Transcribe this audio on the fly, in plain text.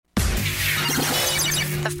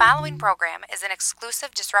The following program is an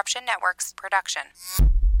exclusive Disruption Networks production.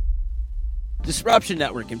 Disruption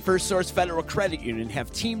Network and First Source Federal Credit Union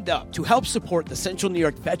have teamed up to help support the Central New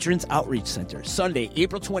York Veterans Outreach Center, Sunday,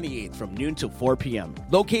 April 28th from noon till 4 p.m.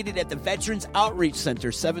 Located at the Veterans Outreach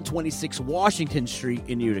Center, 726 Washington Street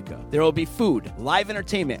in Utica. There will be food, live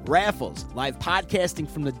entertainment, raffles, live podcasting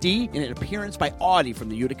from the D, and an appearance by Audie from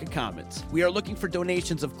the Utica Comets. We are looking for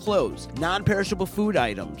donations of clothes, non-perishable food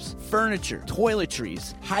items, furniture,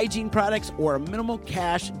 toiletries, hygiene products, or a minimal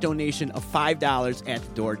cash donation of $5 at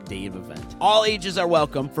the door day of event. All ages are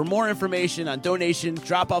welcome. For more information on donation,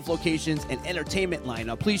 drop-off locations, and entertainment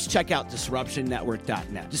lineup, please check out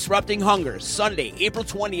DisruptionNetwork.net. Disrupting Hunger, Sunday, April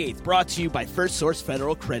 28th, brought to you by First Source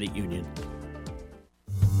Federal Credit Union.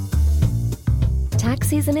 Tax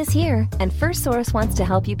season is here, and First Source wants to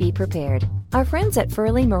help you be prepared. Our friends at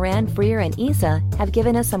Furley, Moran, Freer, and ESA have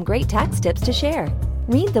given us some great tax tips to share.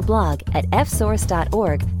 Read the blog at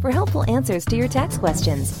fsource.org for helpful answers to your tax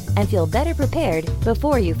questions and feel better prepared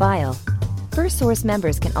before you file. First Source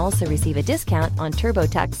members can also receive a discount on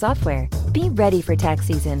TurboTax software. Be ready for tax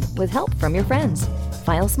season with help from your friends.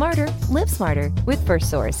 File smarter, live smarter with First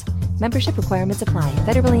Source. Membership requirements apply.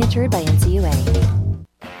 Federally insured by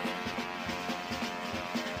NCUA.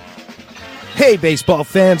 Hey, baseball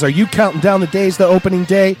fans, are you counting down the days to opening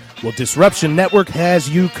day? Well, Disruption Network has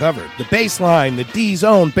you covered. The Baseline, the D's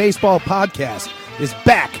own baseball podcast, is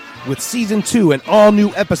back with Season 2 and all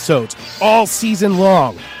new episodes all season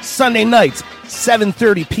long. Sunday nights,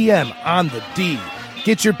 7:30 p.m. on the D.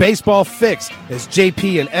 Get your baseball fix as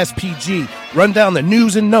JP and SPG run down the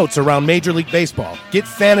news and notes around Major League Baseball. Get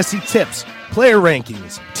fantasy tips, player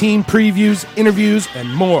rankings, team previews, interviews,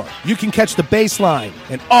 and more. You can catch the Baseline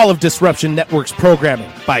and all of Disruption Network's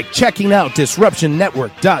programming by checking out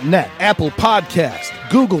DisruptionNetwork.net, Apple Podcasts,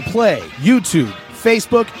 Google Play, YouTube,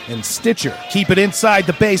 Facebook, and Stitcher. Keep it inside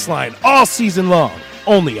the Baseline all season long,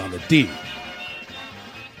 only on the D.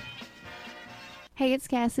 Hey, it's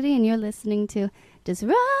Cassidy, and you're listening to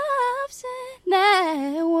Disruption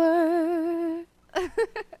Network.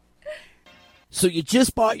 So you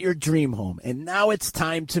just bought your dream home, and now it's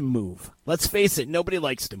time to move. Let's face it, nobody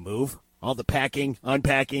likes to move. All the packing,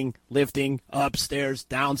 unpacking, lifting, upstairs,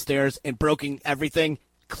 downstairs, and broking everything,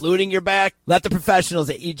 including your back. Let the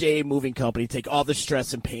professionals at EJA Moving Company take all the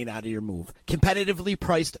stress and pain out of your move. Competitively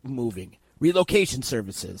priced moving, relocation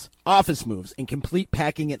services, office moves, and complete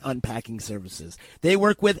packing and unpacking services. They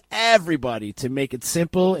work with everybody to make it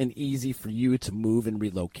simple and easy for you to move and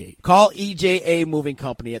relocate. Call EJA Moving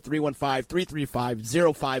Company at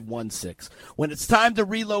 315-335-0516. When it's time to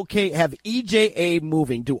relocate, have EJA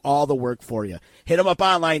Moving do all the work for you. Hit them up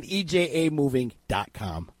online,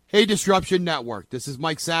 ejamoving.com. Hey, Disruption Network. This is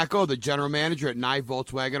Mike Sacco, the general manager at Nye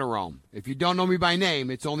Volkswagen of Rome. If you don't know me by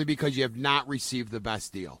name, it's only because you have not received the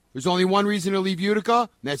best deal. There's only one reason to leave Utica, and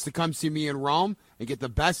that's to come see me in Rome and get the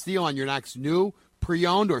best deal on your next new,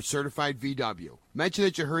 pre-owned, or certified VW. Mention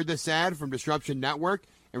that you heard this ad from Disruption Network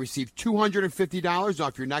and receive $250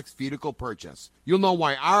 off your next vehicle purchase. You'll know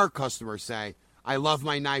why our customers say, I love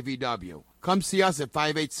my Nye VW. Come see us at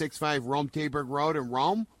 5865 Rome Taberg Road in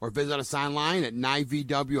Rome, or visit us online at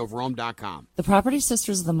nyvwofrome.com. The Property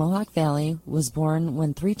Sisters of the Mohawk Valley was born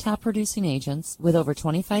when 3 top producing agents with over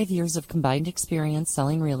 25 years of combined experience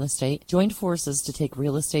selling real estate joined forces to take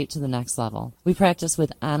real estate to the next level. We practice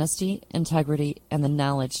with honesty, integrity, and the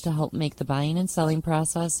knowledge to help make the buying and selling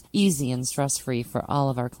process easy and stress-free for all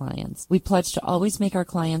of our clients. We pledge to always make our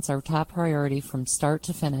clients our top priority from start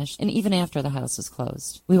to finish, and even after the house is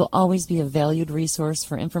closed. We will always be a valued resource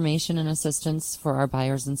for information and assistance for our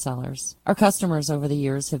buyers and sellers. Our customers over the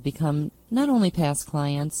years have become not only past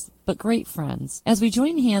clients, but great friends. As we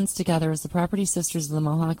join hands together as the Property Sisters of the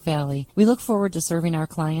Mohawk Valley, we look forward to serving our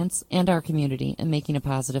clients and our community and making a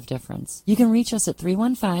positive difference. You can reach us at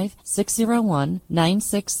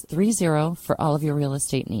 315-601-9630 for all of your real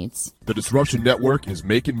estate needs. The Disruption Network is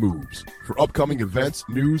making moves. For upcoming events,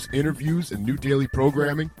 news, interviews, and new daily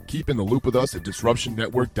programming, keep in the loop with us at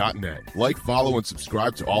DisruptionNetwork.net. Like, follow, and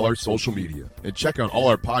subscribe to all our social media. And check out all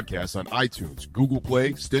our podcasts on iTunes, Google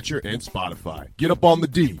Play, Stitcher, and Spotify. Get up on the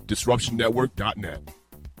D, DisruptionNetwork.net.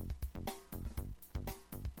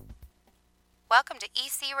 Welcome to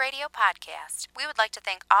EC Radio Podcast. We would like to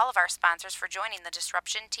thank all of our sponsors for joining the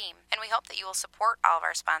Disruption team, and we hope that you will support all of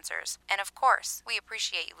our sponsors. And of course, we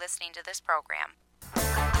appreciate you listening to this program.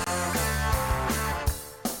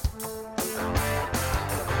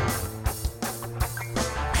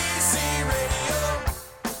 EC Radio,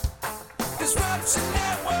 Disruption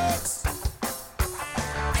Networks.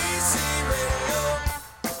 EC Radio,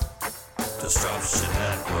 Disruption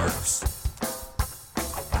Networks.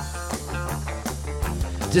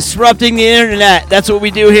 Disrupting the internet. That's what we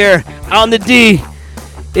do here on the D.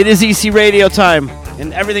 It is EC Radio time.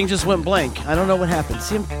 And everything just went blank. I don't know what happened.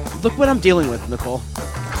 See, look what I'm dealing with, Nicole. All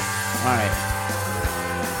right.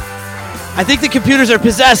 I think the computers are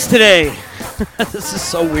possessed today. This is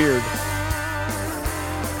so weird.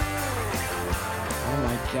 Oh,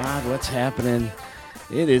 my God. What's happening?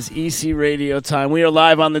 It is EC Radio time. We are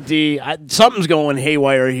live on the D. Something's going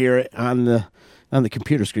haywire here on the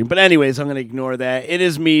computer screen. But anyways, I'm going to ignore that. It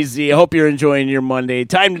is me, Z. I hope you're enjoying your Monday.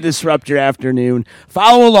 Time to disrupt your afternoon.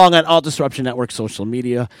 Follow along on all Disruption Network social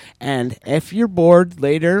media. And if you're bored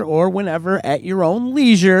later or whenever at your own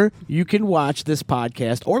leisure, you can watch this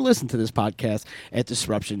podcast or listen to this podcast at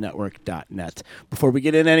disruptionnetwork.net. Before we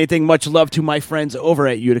get into anything, much love to my friends over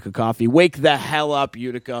at Utica Coffee. Wake the hell up,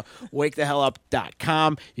 Utica.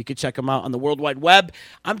 WakeTheHellUp.com. You can check them out on the World Wide Web.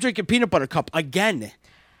 I'm drinking peanut butter cup again.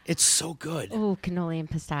 It's so good. Oh, cannoli and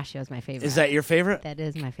pistachio is my favorite. Is that your favorite? That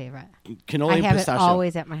is my favorite. Cannoli and I have pistachio. it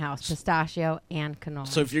always at my house, pistachio and cannoli.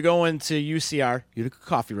 So if you're going to UCR, Utica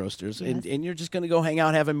Coffee Roasters, Yes. and you're just going to go hang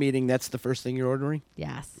out, have a meeting, that's the first thing you're ordering?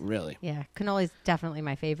 Yes. Really? Yeah, cannoli is definitely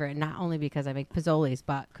my favorite, not only because I make pozzolis,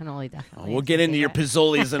 but cannoli definitely. We'll is get my into your favorite.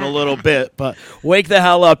 pozzolis in a little bit, but wake the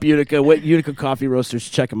hell up, Utica. Utica Coffee Roasters,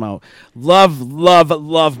 check them out.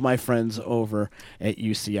 Love my friends over at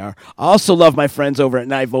UCR. I also love my friends over at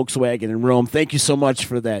Nye Volkswagen in Rome. Thank you so much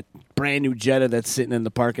for that brand new Jetta that's sitting in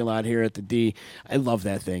the parking lot here at the D. I love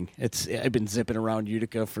that thing. I've been zipping around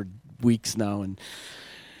Utica for weeks now, and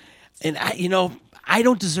I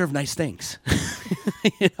don't deserve nice things.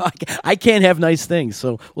 I can't have nice things,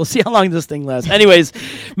 so we'll see how long this thing lasts. Anyways,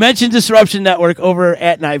 mention Disruption Network over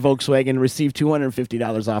at Nye Volkswagen. Receive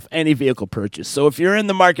 $250 off any vehicle purchase. So if you're in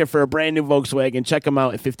the market for a brand new Volkswagen, check them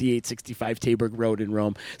out at 5865 Taberg Road in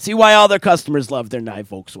Rome. See why all their customers love their Nye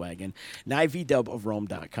Volkswagen.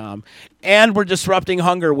 NyeVW.com. And we're disrupting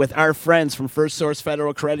hunger with our friends from First Source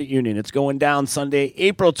Federal Credit Union. It's going down Sunday,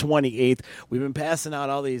 April 28th. We've been passing out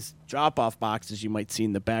all these drop-off boxes you might see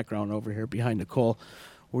in the background over here behind Nicole.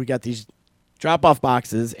 We got these drop-off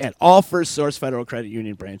boxes at all First Source Federal Credit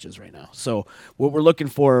Union branches right now. So what we're looking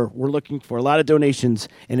for a lot of donations,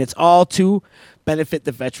 and it's all to benefit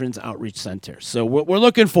the Veterans Outreach Center. So what we're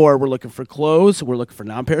looking for clothes, we're looking for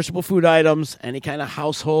non-perishable food items, any kind of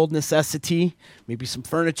household necessity, maybe some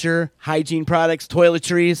furniture, hygiene products,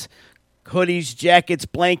 toiletries, hoodies, jackets,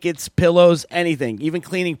 blankets, pillows, anything, even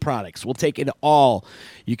cleaning products. We'll take it all.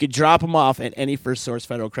 You could drop them off at any First Source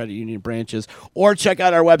Federal Credit Union branches or check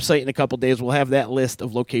out our website in a couple days. We'll have that list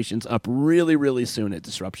of locations up really, really soon at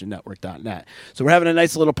disruptionnetwork.net. So we're having a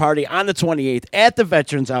nice little party on the 28th at the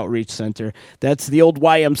Veterans Outreach Center. That's the old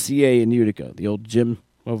YMCA in Utica, the old gym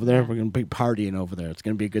over there. We're going to be partying over there. It's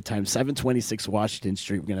going to be a good time. 726 Washington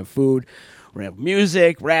Street. We're going to have food. We're going to have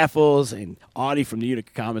music, raffles, and Audie from the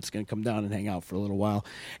Utica Comets is going to come down and hang out for a little while.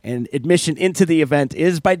 And admission into the event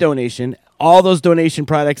is by donation. All those donation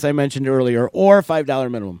products I mentioned earlier, or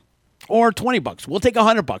 $5 minimum, or $20. We'll take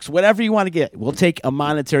 $100. Whatever you want to get. We'll take a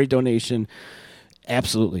monetary donation.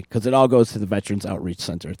 Absolutely, because it all goes to the Veterans Outreach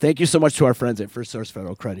Center. Thank you so much to our friends at First Source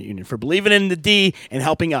Federal Credit Union for believing in the D and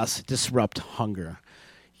helping us disrupt hunger.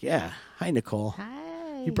 Yeah. Hi, Nicole. Hi.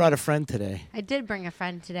 You brought a friend today. I did bring a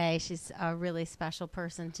friend today. She's a really special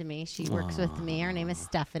person to me. She works with me. Her name is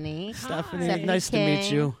Stephanie. Stephanie, nice to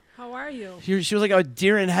meet you. How are you? She was like a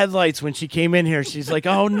deer in headlights when she came in here. She's like,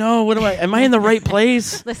 oh, no, am I in the right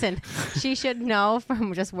place? Listen, she should know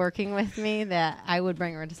from just working with me that I would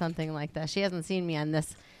bring her to something like this. She hasn't seen me on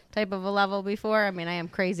this type of a level before. I mean, I am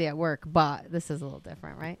crazy at work, but this is a little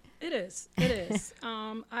different, right? It is. It is.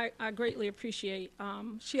 I greatly appreciate.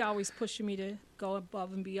 She always pushing me to go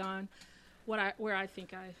above and beyond where I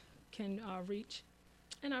think I can reach,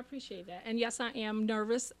 and I appreciate that. And yes, I am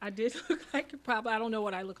nervous. I did look like I don't know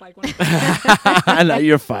what I look like when No,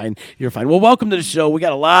 you're fine. You're fine. Well, welcome to the show. We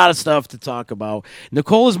got a lot of stuff to talk about.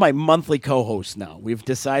 Nicole is my monthly co-host now. We've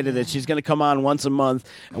decided that she's going to come on once a month,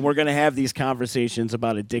 and we're going to have these conversations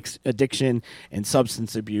about addiction and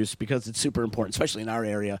substance abuse because it's super important, especially in our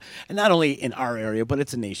area. And not only in our area, but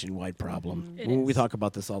it's a nationwide problem. We talk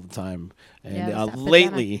about this all the time. And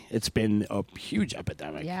lately, it's been a huge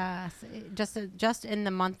epidemic. Yes. Just in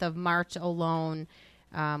the month of March alone,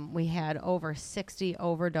 we had over 60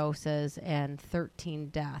 overdoses and 13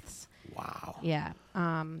 deaths. Wow. Yeah.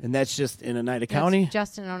 And that's just in Oneida County?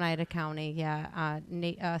 Just in Oneida County, yeah.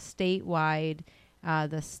 Statewide,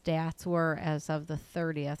 the stats were as of the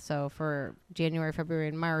 30th. So for January, February,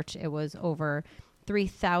 and March, it was over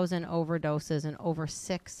 3,000 overdoses and over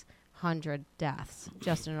 600 deaths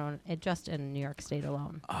just in New York State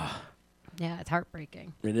alone. Yeah, it's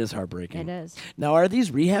heartbreaking. It is heartbreaking. It is. Now, are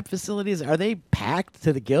these rehab facilities, are they packed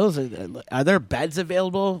to the gills? Are there beds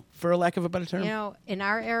available, for a lack of a better term? You know, in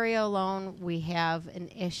our area alone, we have an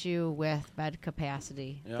issue with bed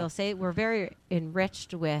capacity. Yeah. They'll say we're very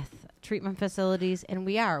enriched with treatment facilities, and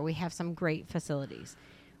we are. We have some great facilities.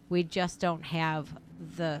 We just don't have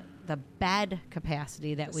the bed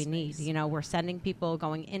capacity that we need. You know, we're sending people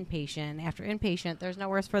going inpatient. After inpatient, there's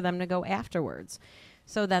nowhere for them to go afterwards.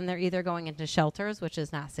 So then they're either going into shelters, which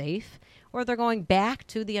is not safe, or they're going back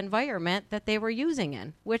to the environment that they were using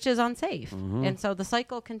in, which is unsafe. And so the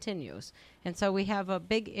cycle continues. And so we have a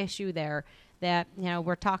big issue there that, you know,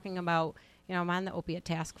 we're talking about. You know, I'm on the opiate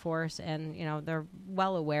task force, and, you know, they're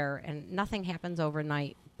well aware, and nothing happens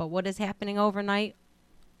overnight. But what is happening overnight?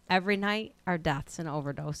 Every night are deaths and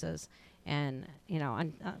overdoses. And, you know,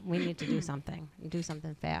 we need to do something, and do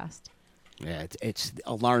something fast. Yeah, it's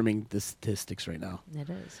alarming, the statistics right now. It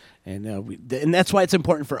is. And and that's why it's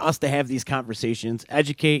important for us to have these conversations,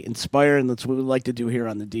 educate, inspire, and that's what we like to do here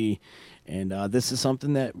on the D. And this is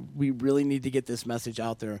something that we really need to get this message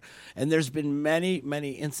out there. And there's been many,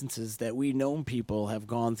 many instances that we know people have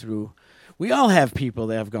gone through. We all have people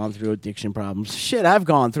that have gone through addiction problems. Shit, I've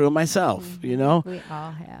gone through it myself, you know? We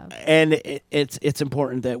all have. And it's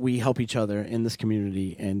important that we help each other in this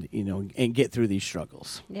community and, you know, and get through these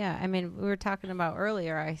struggles. Yeah, I mean, we were talking about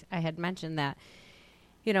earlier, I had mentioned that,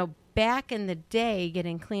 you know, back in the day,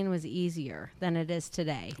 getting clean was easier than it is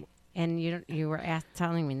today. And you were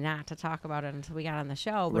telling me not to talk about it until we got on the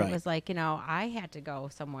show. But Right. It was like, you know, I had to go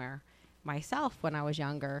somewhere myself when I was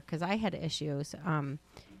younger because I had issues.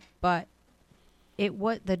 But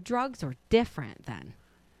the drugs were different then.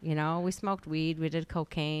 You know, we smoked weed, we did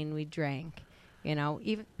cocaine, we drank. You know,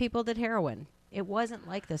 even people did heroin. It wasn't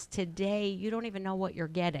like this. Today, you don't even know what you're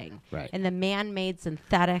getting. Right. And the man-made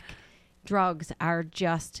synthetic drugs are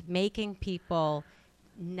just making people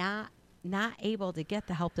not able to get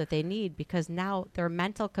the help that they need because now their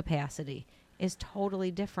mental capacity is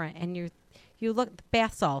totally different. And you look,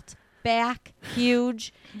 bath salt, back,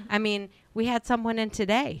 huge. I mean, we had someone in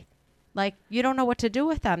today. Like, you don't know what to do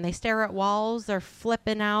with them. They stare at walls. They're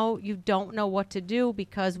flipping out. You don't know what to do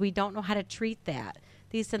because we don't know how to treat that.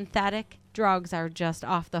 These synthetic drugs are just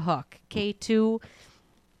off the hook. K2,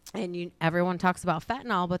 and everyone talks about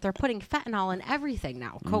fentanyl, but they're putting fentanyl in everything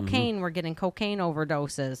now. Cocaine, we're getting cocaine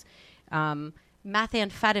overdoses.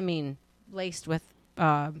 Methamphetamine laced with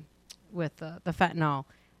the fentanyl.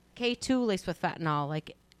 K2 laced with fentanyl.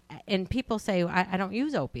 Like, and people say I don't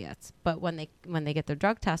use opiates, but when they get their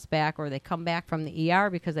drug test back or they come back from the ER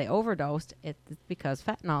because they overdosed, it's because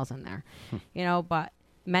fentanyl's in there. You know, but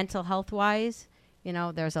mental health wise, you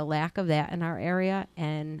know, there's a lack of that in our area,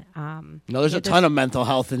 and there's a ton of mental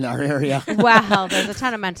health in our area. Well, there's a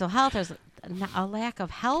ton of mental health. There's a lack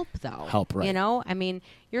of help, though. Help, right. You know, I mean,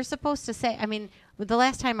 you're supposed to say, I mean, the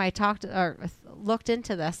last time I talked or looked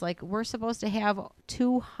into this, like, we're supposed to have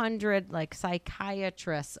 200, like,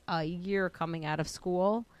 psychiatrists a year coming out of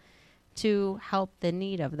school to help the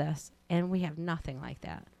need of this. And we have nothing like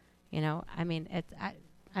that. You know, I mean,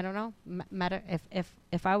 I don't know.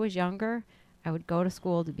 If I was younger, I would go to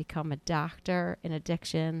school to become a doctor in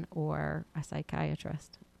addiction or a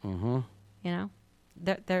psychiatrist. Mm-hmm. You know,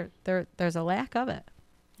 there's a lack of it.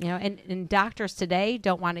 You know, and doctors today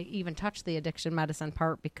don't want to even touch the addiction medicine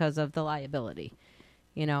part because of the liability.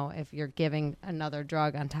 You know, if you're giving another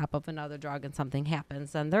drug on top of another drug and something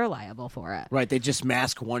happens, then they're liable for it. Right. They just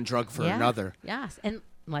mask one drug for another. Yes. And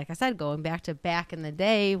like I said, going back in the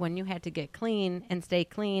day when you had to get clean and stay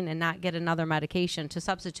clean and not get another medication to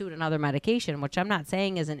substitute another medication, which I'm not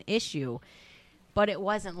saying is an issue, but it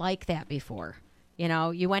wasn't like that before. You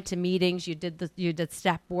know, you went to meetings, you did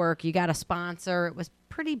step work, you got a sponsor. It was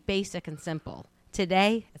pretty basic and simple.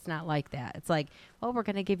 Today, it's not like that. It's like, well, we're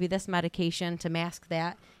going to give you this medication to mask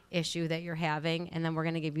that issue that you're having, and then we're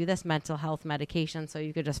going to give you this mental health medication so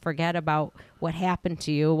you could just forget about what happened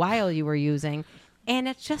to you while you were using. And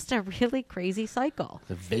it's just a really crazy cycle.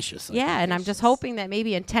 It's a vicious cycle. Yeah, and I'm just hoping that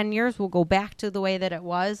maybe in 10 years we'll go back to the way that it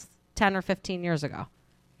was 10 or 15 years ago.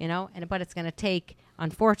 You know, but it's going to take,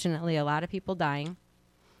 unfortunately, a lot of people dying,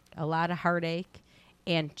 a lot of heartache,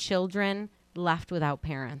 and children left without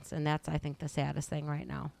parents. And that's, I think, the saddest thing right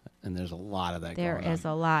now. And there's a lot of that There going on. is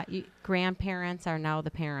a lot. Grandparents are now the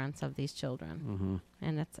parents of these children.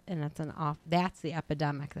 Mm-hmm. And that's the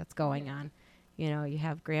epidemic that's going on. You know, you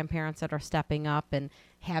have grandparents that are stepping up and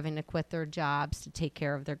having to quit their jobs to take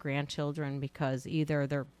care of their grandchildren because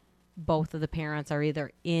either both of the parents are either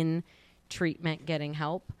in treatment getting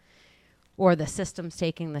help, or the system's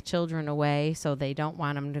taking the children away, so they don't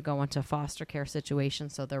want them to go into foster care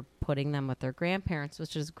situations, so they're putting them with their grandparents,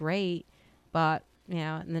 which is great, But,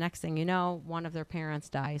 and the next thing you know, one of their parents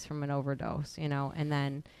dies from an overdose, and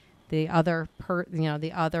then the other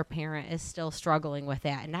the other parent is still struggling with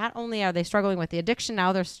that. And not only are they struggling with the addiction,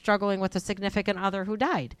 now they're struggling with a significant other who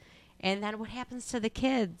died. And then what happens to the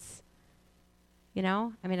kids? I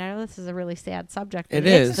know this is a really sad subject. It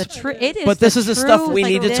is. is. It is. But this is the stuff we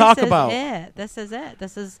need to talk about. This is it.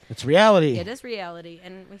 It's reality. It is reality.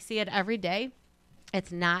 And we see it every day.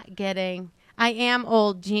 It's not getting... I am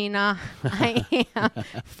old, Gina. I am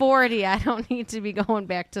 40. I don't need to be going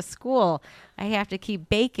back to school. I have to keep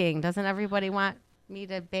baking. Doesn't everybody want me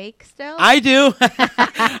to bake still? I do.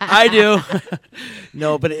 I do.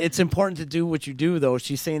 No, but it's important to do what you do, though.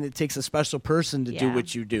 She's saying it takes a special person to do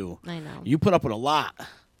what you do. I know. You put up with a lot.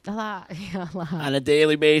 A lot. On a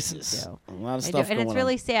daily basis. A lot of stuff and going it's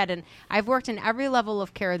really sad. And I've worked in every level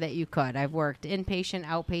of care that you could. I've worked inpatient,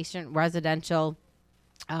 outpatient, residential.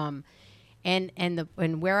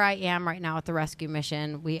 And where I am right now at the Rescue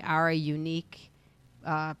Mission, we are a unique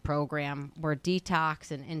program. We're detox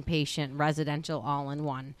and inpatient, residential, all in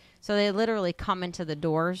one. So they literally come into the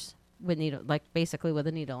doors with basically with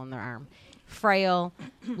a needle in their arm. Frail,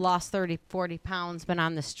 lost 30, 40 pounds, been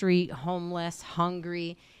on the street, homeless,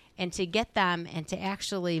 hungry. And to get them and to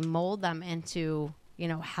actually mold them into,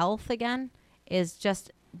 health again is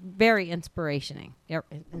just very inspirational.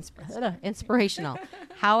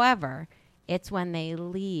 However, it's when they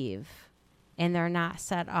leave and they're not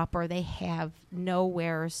set up or they have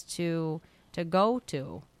nowheres to go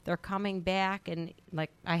to. They're coming back, and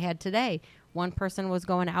like I had today, one person was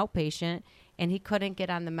going outpatient and he couldn't get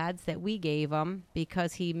on the meds that we gave him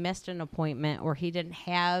because he missed an appointment or he didn't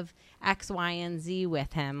have X, Y, and Z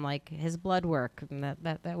with him, like his blood work. And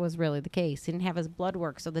that was really the case. He didn't have his blood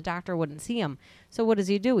work, so the doctor wouldn't see him. So what does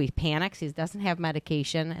he do? He panics. He doesn't have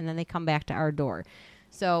medication, and then they come back to our door.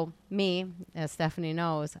 So me, as Stephanie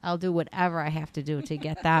knows, I'll do whatever I have to do to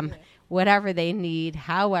get them whatever they need,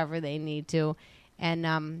 however they need to.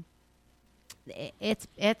 And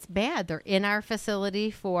it's bad. They're in our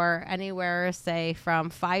facility for anywhere, say,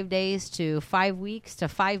 from 5 days to 5 weeks to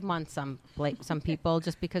 5 months, some people,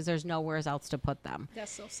 just because there's nowhere else to put them.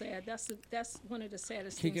 That's so sad. That's one of the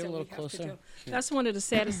saddest Can you things get a that we little have closer? to do. That's one of the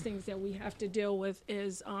saddest things that we have to deal with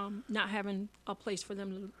is not having a place for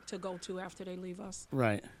them to go to after they leave us.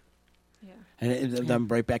 Right. Yeah. And them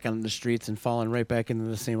right back on the streets and falling right back into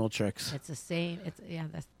the same old tricks. It's the same.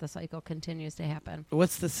 The cycle continues to happen.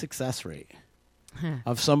 What's the success rate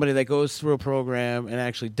of somebody that goes through a program and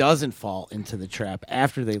actually doesn't fall into the trap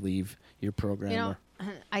after they leave your program?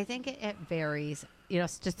 I think it varies.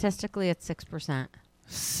 Statistically, it's 6%.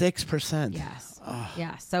 6%. Yes. Oh.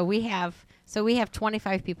 Yeah. So we have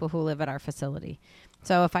 25 people who live at our facility.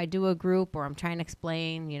 So if I do a group or I'm trying to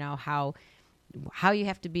explain, how you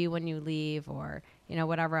have to be when you leave or,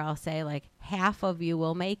 whatever, I'll say like half of you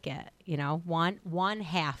will make it, one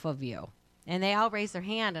half of you. And they all raise their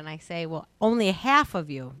hand and I say, well, only half of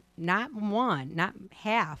you, not one, not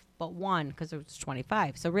half, but one, because it was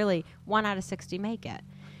 25. So really 1 out of 60 make it.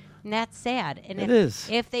 And that's sad. And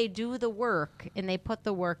if they do the work and they put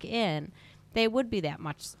the work in, they would be that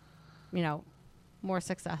much, more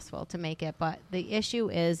successful to make it. But the issue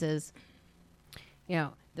is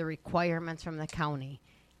the requirements from the county,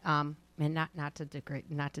 and not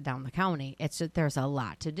to down the county. It's just there's a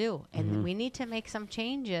lot to do, and we need to make some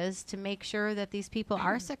changes to make sure that these people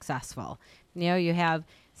are successful. You have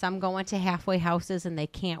some going to halfway houses and they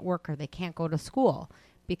can't work or they can't go to school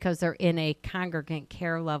because they're in a congregant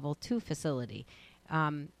care level 2 facility,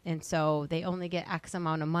 and so they only get X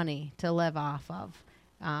amount of money to live off of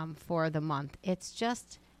for the month. It's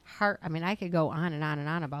just I could go on and on and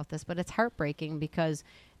on about this, but it's heartbreaking because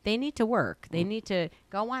they need to work. They need to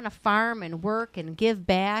go on a farm and work and give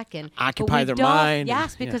back and occupy their mind.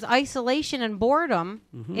 Yes, because isolation and boredom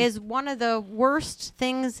is one of the worst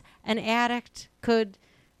things an addict could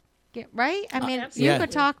get. Right? I mean, you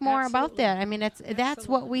could talk more about that. I mean, that's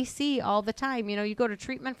what we see all the time. You go to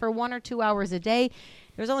treatment for 1 or 2 hours a day.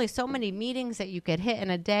 There's only so many meetings that you could hit in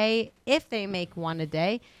a day if they make one a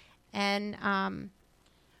day, and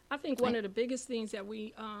I think one of the biggest things that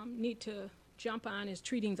we need to jump on is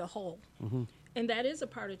treating the whole, and that is a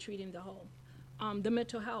part of treating the whole. The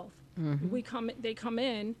mental health. They come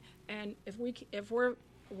in, and if we're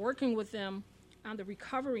working with them on the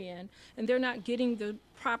recovery end, and they're not getting the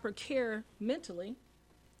proper care mentally,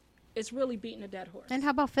 it's really beating a dead horse. And how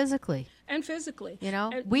about physically? And physically,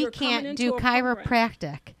 and we can't do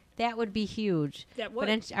chiropractic. That would be huge.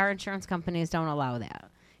 But our insurance companies don't allow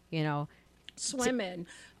that. Swimming.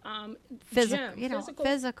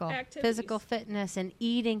 Physical fitness and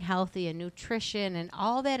eating healthy and nutrition and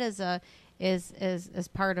all that is is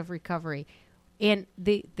part of recovery. And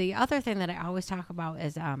the other thing that I always talk about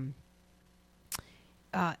is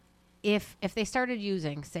if they started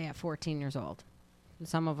using, say, at 14 years old,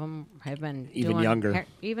 some of them have been Even doing younger.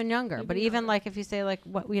 Even younger. But even like if you say like,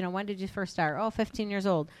 what, when did you first start? Oh, 15 years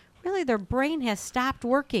old. Really, their brain has stopped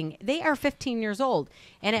working. They are 15 years old.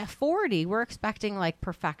 And at 40, we're expecting like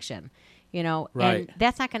perfection, Right. and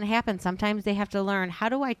that's not going to happen. Sometimes they have to learn, how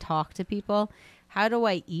do I talk to people? How do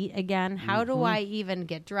I eat again? How do I even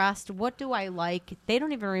get dressed? What do I like? They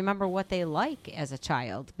don't even remember what they like as a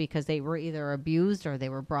child because they were either abused or they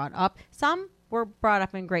were brought up. Some were brought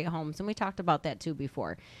up in great homes, and we talked about that too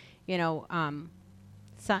before.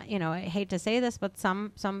 I hate to say this, but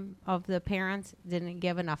some of the parents didn't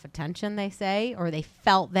give enough attention, they say, or they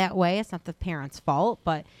felt that way. It's not the parents' fault,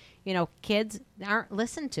 but kids aren't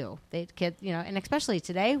listened to. And especially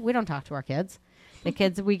today, we don't talk to our kids. The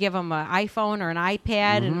kids, we give them an iPhone or an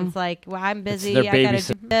iPad, and it's like, well, I'm busy. their I got to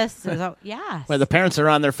babysit- do this. So, yes. Well, the parents are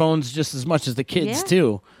on their phones just as much as the kids Yeah.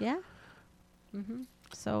 too. Yeah.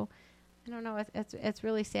 So, I don't know. It's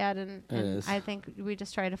really sad, and is. I think we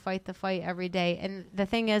just try to fight the fight every day. And the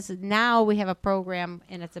thing is, now we have a program,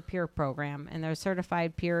 and it's a peer program, and they're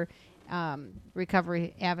certified peer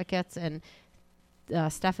recovery advocates, and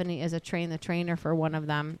Stephanie is a trainer for one of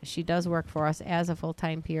them. She does work for us as a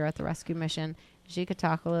full-time peer at the Rescue Mission. She could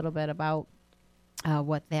talk a little bit about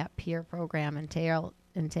what that peer program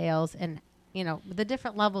entails, and the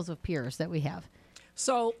different levels of peers that we have.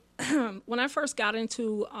 So when I first got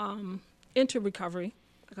into recovery,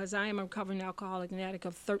 because I am a recovering alcoholic and addict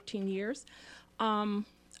of 13 years, I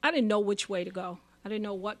didn't know which way to go. I didn't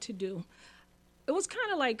know what to do. It was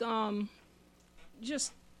kind of like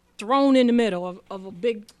just thrown in the middle of a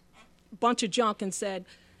big bunch of junk and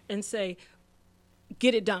say,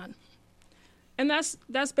 get it done. And that's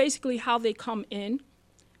basically how they come in.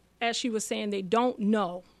 As she was saying, they don't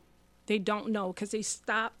know. They don't know because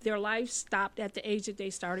their life stopped at the age that they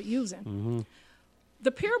started using.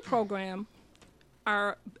 The peer program,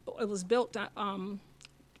 it was built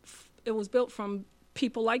from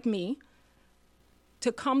people like me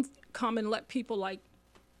to come and let people like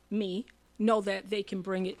me know that they can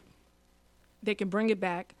bring it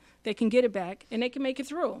back, they can get it back, and they can make it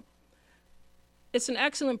through. It's an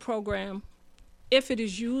excellent program if it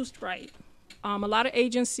is used right. A lot of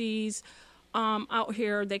agencies out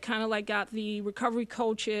here, they kind of like got the recovery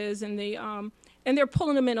coaches, and they're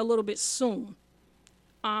pulling them in a little bit soon.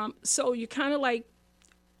 So you're kind of like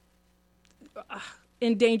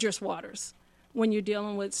in dangerous waters when you're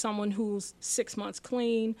dealing with someone who's 6 months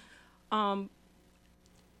clean.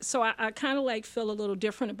 So I kind of like feel a little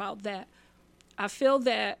different about that. I feel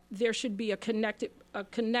that there should be a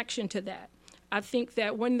connection to that. I think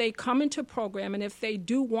that when they come into a program, and if they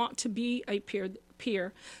do want to be a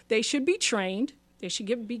peer, they should be trained. They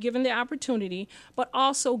should be given the opportunity, but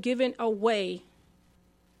also given a way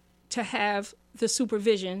to have the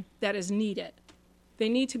supervision that is needed. They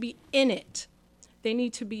need to be in it. They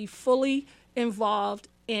need to be fully involved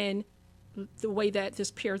in the way that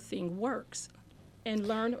this peer thing works and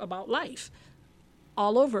learn about life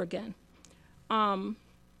all over again.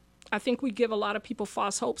 I think we give a lot of people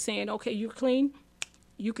false hope saying, okay, you're clean,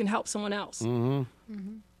 you can help someone else.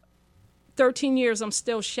 13 years, I'm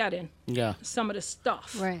still shedding some of the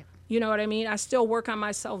stuff. Right. You know what I mean? I still work on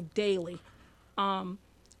myself daily. And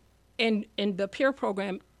the peer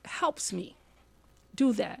program helps me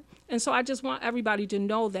do that. And so I just want everybody to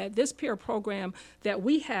know that this peer program that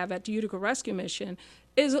we have at the Utica Rescue Mission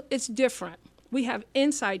it's different. We have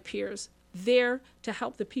inside peers there to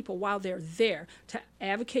help the people while they're there, to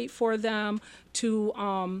advocate for them, to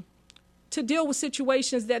deal with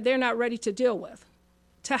situations that they're not ready to deal with,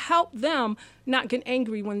 to help them not get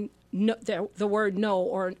angry when the word no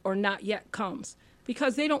or not yet comes,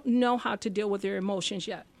 because they don't know how to deal with their emotions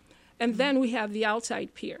yet. And then we have the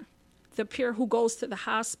outside peer, the peer who goes to the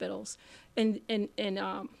hospitals and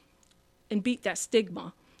beat that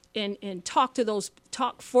stigma and talk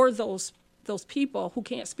for those people who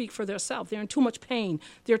can't speak for themselves. They're in too much pain.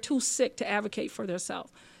 They're too sick to advocate for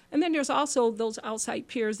themselves. And then there's also those outside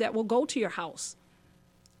peers that will go to your house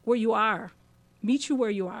where you are, meet you where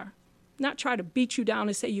you are, not try to beat you down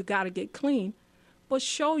and say you got to get clean, but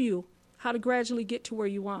show you how to gradually get to where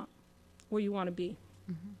you want to be.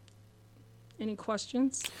 Any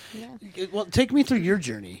questions? Yeah. Well, take me through your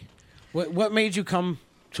journey. What made you come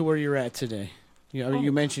to where you're at today?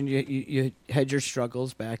 You mentioned you had your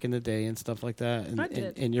struggles back in the day and stuff like that. And, I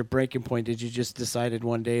did. And your breaking point, did you just decided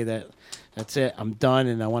one day that's it, I'm done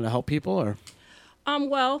and I want to help people? Or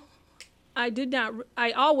Well, I did not.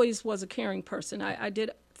 I always was a caring person. I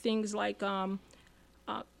did things like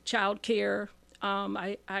child care.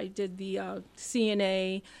 I did the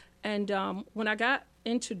CNA. And when I got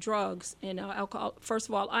into drugs and alcohol, first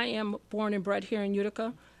of all, I am born and bred here in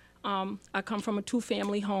Utica. I come from a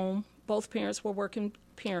 2-family home. Both parents were working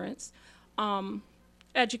parents.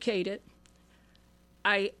 Educated.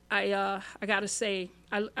 I got to say,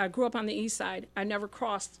 I grew up on the east side. I never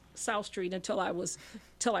crossed South Street until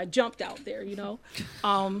I jumped out there, you know.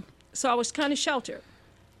 So I was kind of sheltered.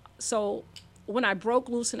 So when I broke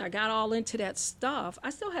loose and I got all into that stuff, I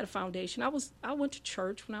still had a foundation. I went to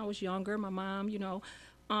church when I was younger. My mom, you know,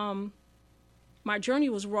 my journey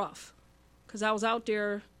was rough because I was out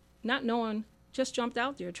there not knowing, just jumped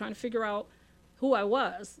out there trying to figure out who I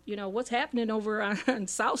was. You know, what's happening over on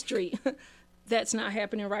South Street that's not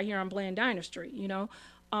happening right here on Blandina Street, you know.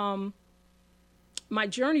 My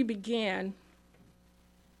journey began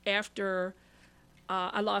after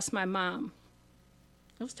I lost my mom.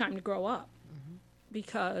 It was time to grow up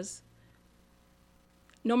because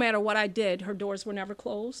no matter what I did, her doors were never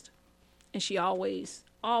closed. And she always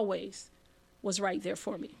was right there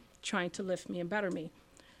for me, trying to lift me and better me.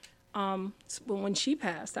 But when she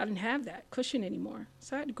passed, I didn't have that cushion anymore.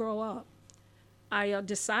 So I had to grow up. I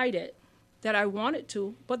decided that I wanted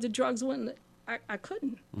to, but the drugs wouldn't. I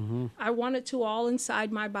couldn't. I wanted to all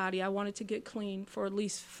inside my body. I wanted to get clean for at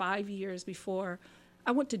least 5 years before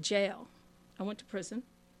I went to jail. I went to prison.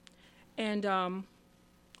 And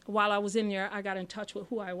while I was in there, I got in touch with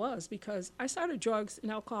who I was because I started drugs and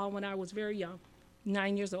alcohol when I was very young,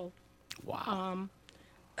 9 years old. Wow.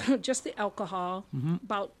 Just the alcohol,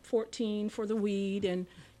 about 14 for the weed, and,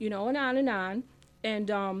 you know, and on and on.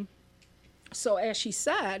 And so as she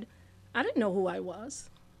said, I didn't know who I was.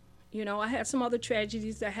 You know, I had some other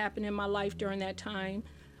tragedies that happened in my life during that time.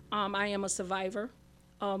 I am a survivor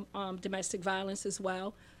of domestic violence as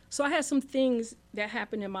well. So I had some things that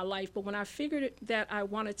happened in my life, but when I figured that I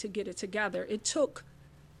wanted to get it together, it took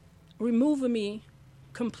removing me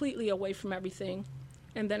completely away from everything.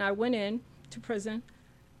 And then I went in to prison,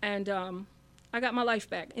 and I got my life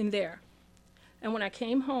back in there. And when I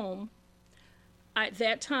came home, at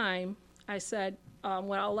that time, I said,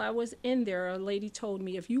 while I was in there, a lady told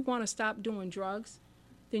me, if you want to stop doing drugs,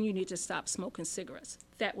 then you need to stop smoking cigarettes.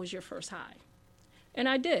 That was your first high. And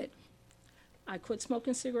I did. I quit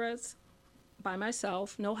smoking cigarettes by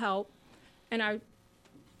myself, no help, and I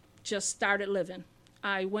just started living.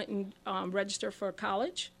 I went and registered for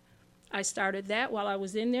college. I started that while I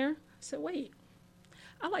was in there. I said, wait,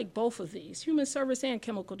 I like both of these, human service and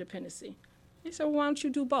chemical dependency. They said, well, why don't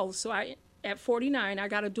you do both? So at 49, I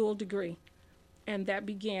got a dual degree, and that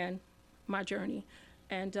began my journey.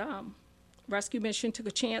 And Rescue Mission took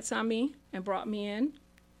a chance on me and brought me in,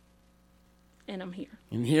 and I'm here.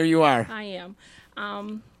 And here you are. I am.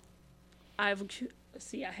 I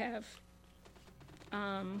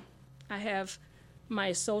have my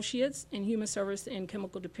associates in human service and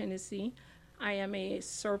chemical dependency. I am a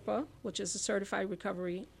CERPA, which is a Certified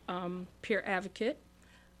Recovery Peer Advocate.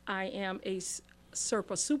 I am a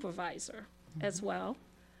CERPA supervisor as well.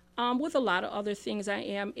 With a lot of other things, I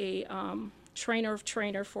am a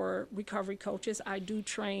trainer for recovery coaches. I do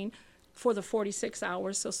train for the 46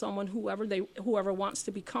 hours, so whoever wants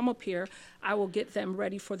to become a peer, I will get them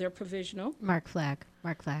ready for their provisional. Mark Flag.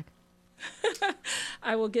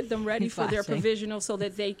 I will get them ready for their provisional so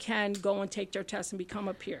that they can go and take their test and become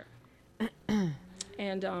a peer.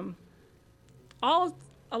 And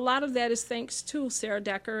a lot of that is thanks to Sarah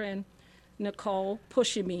Decker and Nicole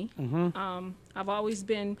pushing me. I've always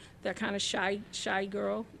been that kind of shy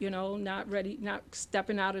girl, you know, not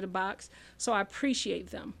stepping out of the box. So I appreciate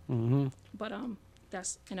them. But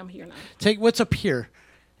and I'm here now. What's a peer?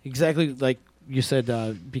 Exactly like you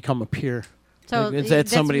said, become a peer. So like, is that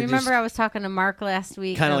somebody? Remember, I was talking to Mark last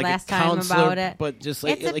week, kind of like last a time counselor, about it. but just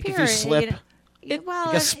like It's a if peer, you slip, well,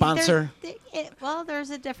 like a sponsor. There's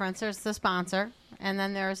a difference. There's the sponsor, and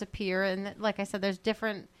then there's a peer, and like I said, there's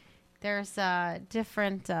different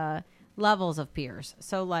levels of peers.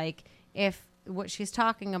 So like if what she's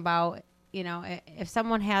talking about, you know, if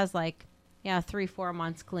someone has like 3-4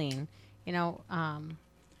 months clean, you know,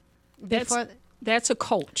 that's a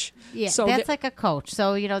coach. Yeah, so that's like a coach.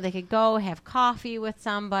 So, you know, they could go have coffee with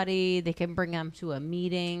somebody. They can bring them to a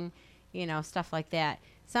meeting, you know, stuff like that.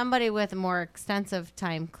 Somebody with a more extensive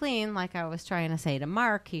time clean, like I was trying to say to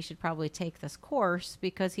Mark, he should probably take this course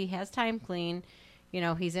because he has time clean. You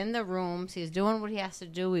know, he's in the rooms. He's doing what he has to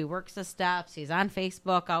do. He works the steps. He's on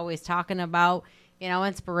Facebook always talking about, you know,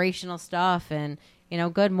 inspirational stuff and, you know,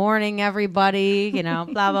 good morning, everybody, you know,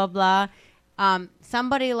 blah, blah, blah.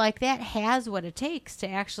 Somebody like that has what it takes to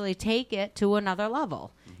actually take it to another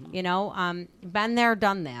level. You know, been there,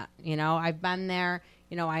 done that. You know, I've been there,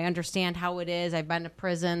 I understand how it is. I've been to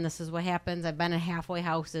prison. This is what happens. I've been in halfway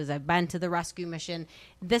houses. I've been to the rescue mission.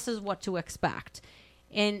 This is what to expect.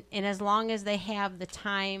 And as long as they have the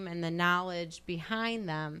time and the knowledge behind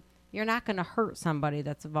them, you're not going to hurt somebody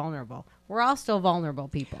that's vulnerable. We're all still vulnerable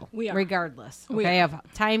people, We are. regardless. We Okay, are.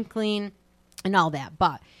 of time clean and all that.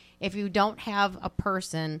 But if you don't have a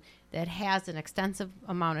person that has an extensive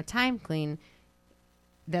amount of time clean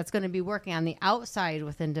that's going to be working on the outside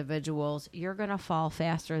with individuals, you're going to fall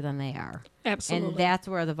faster than they are. Absolutely. And that's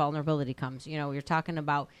where the vulnerability comes. You're talking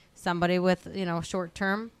about somebody with,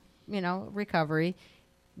 short-term, recovery,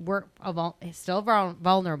 still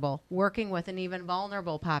vulnerable, working with an even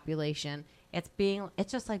vulnerable population. It's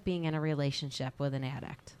just like being in a relationship with an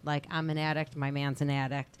addict. Like, I'm an addict, my man's an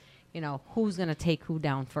addict. Who's going to take who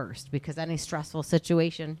down first? Because any stressful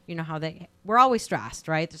situation, we're always stressed,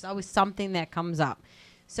 right? There's always something that comes up.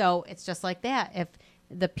 So it's just like that. If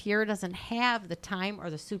the peer doesn't have the time or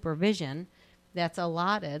the supervision that's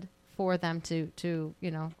allotted for them to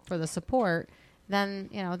for the support, then,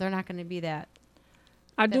 they're not going to be that.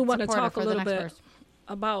 I do that want to supportive talk a for the little next bit person.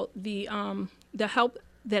 about the help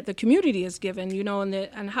that the community is given,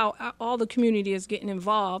 and how all the community is getting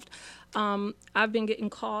involved. I've been getting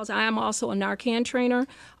calls. I am also a Narcan trainer,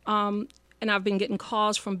 and I've been getting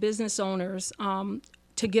calls from business owners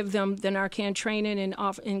to give them the Narcan training and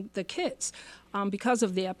offering the kits because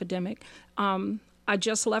of the epidemic. I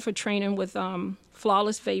just left a training with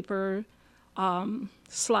Flawless Vapor,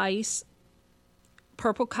 Slice,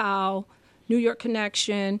 Purple Cow, New York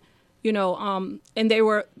Connection, and they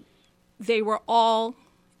were all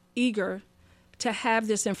eager to have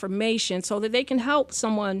this information so that they can help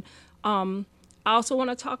someone. I also want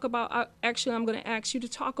to talk about, actually, I'm going to ask you to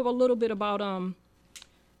talk a little bit about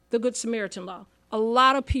the Good Samaritan law. A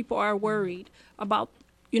lot of people are worried about,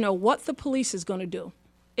 what the police is going to do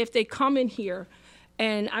if they come in here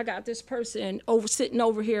and I got this person sitting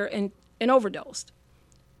over here and overdosed.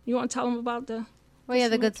 You want to tell them about the... Well, yeah,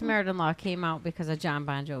 the Good Samaritan law came out because of John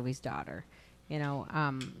Bon Jovi's daughter.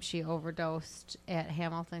 She overdosed at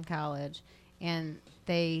Hamilton College, and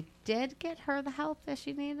they did get her the help that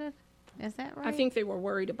she needed. Is that right? I think they were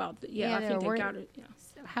worried about I think they got it. Yeah.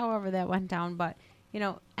 However that went down, but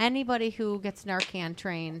anybody who gets Narcan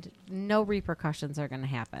trained, no repercussions are going to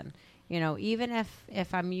happen. Even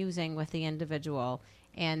if I'm using with the individual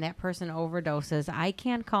and that person overdoses, I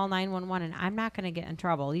can call 911 and I'm not going to get in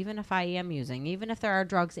trouble, even if I am using, even if there are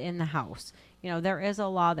drugs in the house. There is a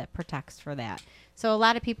law that protects for that. So a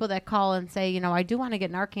lot of people that call and say, I do want to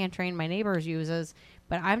get Narcan trained, my neighbors uses,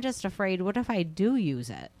 but I'm just afraid, what if I do use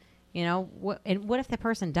it? What if the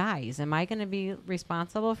person dies? Am I going to be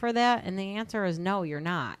responsible for that? And the answer is no, you're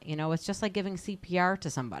not. It's just like giving CPR to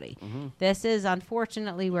somebody. Mm-hmm. This is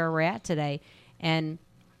unfortunately where we're at today. And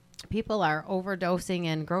people are overdosing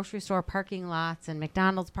in grocery store parking lots and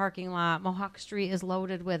McDonald's parking lot. Mohawk Street is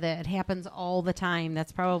loaded with it. It happens all the time.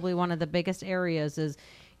 That's probably one of the biggest areas is,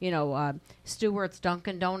 Stewart's,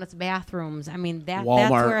 Dunkin' Donuts bathrooms. I mean, that's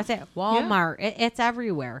where it's at. Walmart. Yeah. It's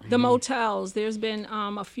everywhere. The motels. There's been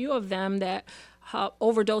a few of them that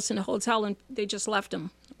overdosed in a hotel and they just left them,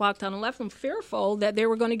 walked out and left them, fearful that they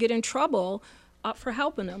were going to get in trouble for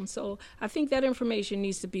helping them. So I think that information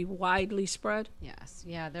needs to be widely spread. Yes.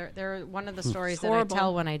 Yeah. They're one of the stories that I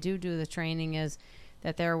tell when I do the training is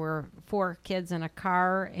that there were 4 kids in a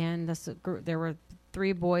car and there were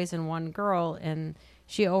 3 boys and 1 girl, and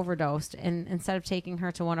she overdosed. And instead of taking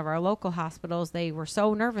her to one of our local hospitals, they were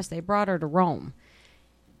so nervous they brought her to Rome,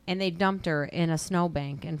 and they dumped her in a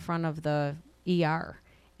snowbank in front of the ER.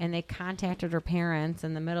 And they contacted her parents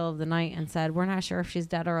in the middle of the night and said, we're not sure if she's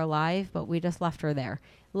dead or alive, but we just left her there.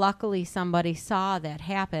 Luckily, somebody saw that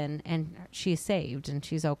happen, and she's saved, and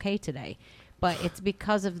she's okay today. But it's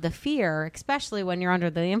because of the fear, especially when you're under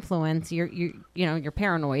the influence, you're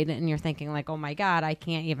paranoid, and you're thinking like, oh, my God, I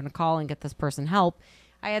can't even call and get this person help.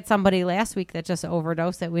 I had somebody last week that just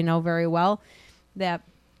overdosed that we know very well, that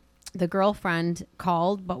the girlfriend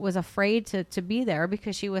called but was afraid to be there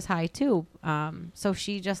because she was high too. So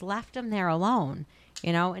she just left him there alone,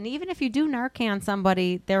 And even if you do Narcan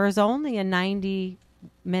somebody, there is only a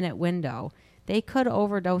 90-minute window. They could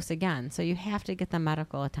overdose again. So you have to get the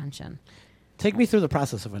medical attention. Take me through the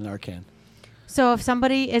process of a Narcan. So if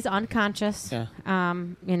somebody is unconscious, Yeah.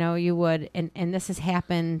 You would, and this has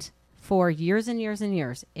happened for years and years and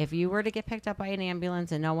years. If you were to get picked up by an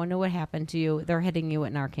ambulance and no one knew what happened to you, they're hitting you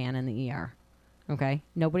with Narcan in the ER. Okay?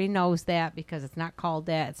 Nobody knows that because it's not called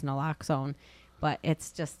that. It's naloxone. But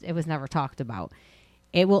it was never talked about.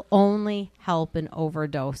 It will only help an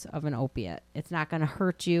overdose of an opiate. It's not going to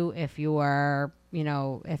hurt you if you are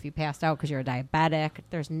if you passed out because you're a diabetic.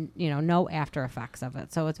 There's no after effects of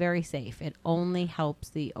it, so it's very safe. It only helps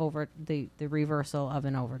the reversal of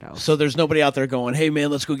an overdose. So there's nobody out there going, "Hey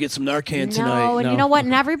man, let's go get some Narcan tonight." No, and you know what?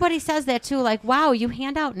 And everybody says that too. Like, wow, you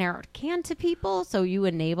hand out Narcan to people, so you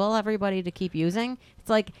enable everybody to keep using. It's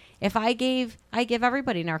like if I give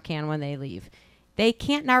everybody Narcan when they leave, they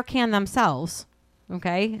can't Narcan themselves.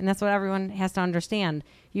 Okay, and that's what everyone has to understand.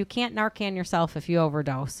 You can't Narcan yourself if you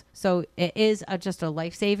overdose. So it is just a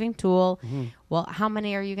life-saving tool. Mm-hmm. Well, how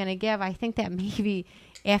many are you going to give? I think that maybe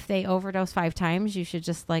if they overdose 5 times, you should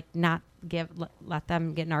just not let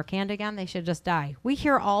them get Narcan again. They should just die. We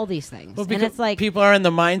hear all these things. Well, and it's like people are in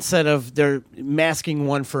the mindset of they're masking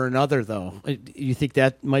one for another, though. You think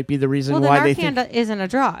that might be the reason why Narcan they think isn't a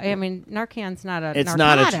drug. I mean, Narcan's not a It's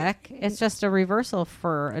narcotic. It's just a reversal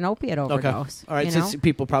for an opiate overdose. All right, so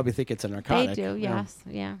people probably think it's a narcotic. They do, yes,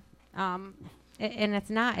 yeah. And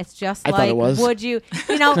it's not. It's just I like, thought it was. would you?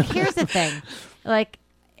 Here's the thing. Like,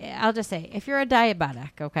 I'll just say, if you're a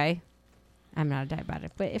diabetic, okay. I'm not a diabetic,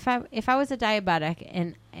 but if I was a diabetic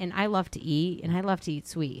and I love to eat and I love to eat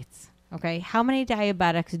sweets, okay, how many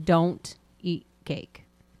diabetics don't eat cake?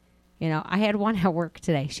 I had one at work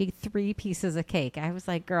today. She ate 3 pieces of cake. I was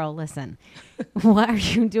like, girl, listen, what are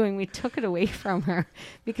you doing? We took it away from her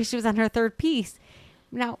because she was on her 3rd piece.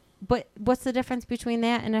 Now, but what's the difference between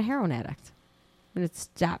that and a heroin addict? It's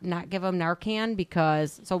not give them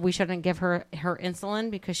Narcan so we shouldn't give her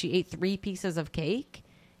insulin because she ate 3 pieces of cake.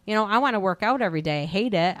 I want to work out every day. I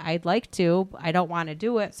hate it. I'd like to. I don't want to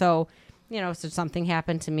do it. So, so something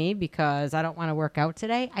happened to me because I don't want to work out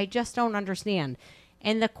today. I just don't understand.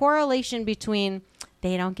 And the correlation between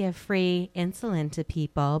they don't give free insulin to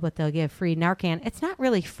people, but they'll give free Narcan. It's not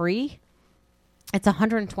really free. It's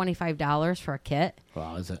 $125 for a kit.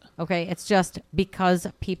 Wow, is it? Okay, it's just because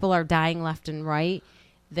people are dying left and right,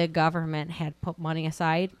 the government had put money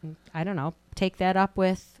aside. I don't know. Take that up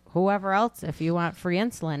with whoever else if you want free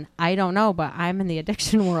insulin. I don't know, but I'm in the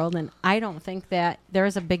addiction world, and I don't think that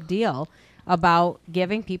there's a big deal about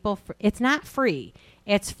giving people it's not free.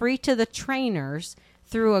 It's free to the trainers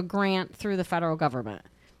through a grant through the federal government.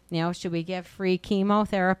 Should we give free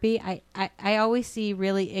chemotherapy? I always see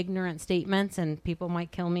really ignorant statements, and people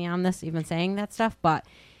might kill me on this even saying that stuff, but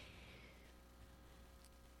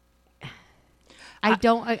I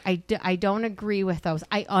don't agree with those.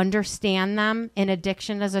 I understand them. And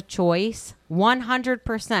addiction is a choice.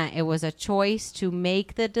 100%. It was a choice to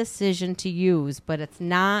make the decision to use, but it's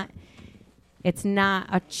not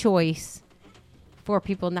a choice for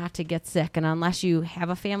people not to get sick. And unless you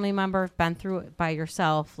have a family member, been through it by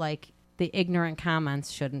yourself, like the ignorant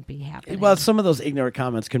comments shouldn't be happening. Well, some of those ignorant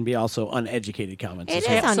comments can be also uneducated comments. It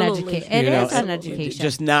as is well. uneducated. It is uneducation.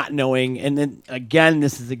 Just not knowing. And then, again,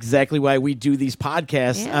 this is exactly why we do these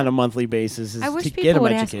podcasts on a monthly basis. Is I wish to get people them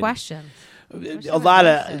would educated. ask questions. A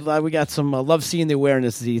lot we got some love seeing the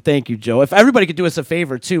awareness. Thank you, Joe. If everybody could do us a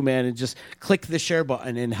favor too, man, and just click the share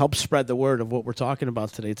button and help spread the word of what we're talking about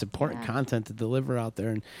today. It's important content to deliver out there,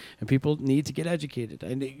 and people need to get educated.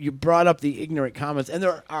 And you brought up the ignorant comments, and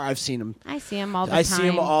there are. I've seen them. I see them all the time. I see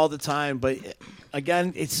them all the time, but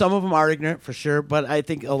again, some of them are ignorant for sure, but I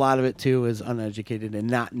think a lot of it too is uneducated and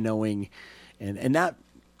not knowing, and not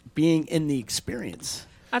being in the experience.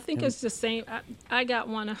 I think it's the same. I got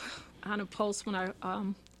one on a post when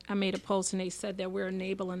I made a post, and they said that we're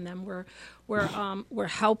enabling them. We're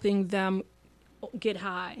helping them get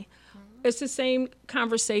high. It's the same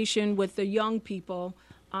conversation with the young people,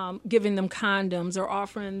 giving them condoms or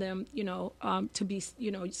offering them, to be,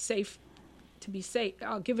 safe,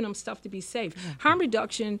 giving them stuff to be safe. Harm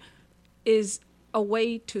reduction is a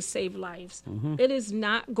way to save lives. Mm-hmm. It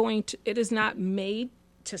is not made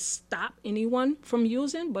to stop anyone from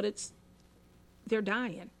using, but they're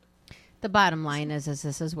dying. The bottom line is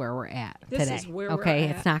this is where we're at This today. is where we're okay,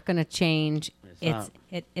 at. It's not going to change. It's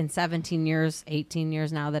In 17 years, 18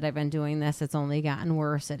 years now that I've been doing this, it's only gotten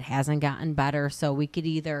worse. It hasn't gotten better. So we could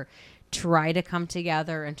either try to come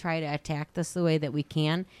together and try to attack this the way that we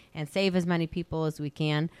can and save as many people as we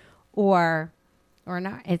can, or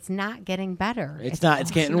not. It's not getting better. It's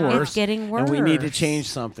getting worse. It's getting worse. And we need to change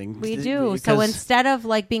something. We do. So instead of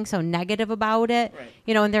being so negative about it,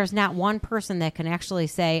 and there's not one person that can actually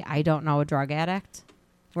say, I don't know a drug addict,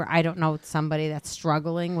 or I don't know somebody that's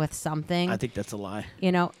struggling with something. I think that's a lie.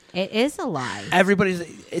 It is a lie.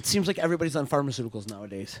 It seems like everybody's on pharmaceuticals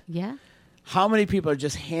nowadays. Yeah. How many people are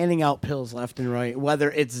just handing out pills left and right, whether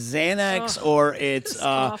it's Xanax or it's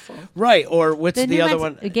awful. Right, or what's the other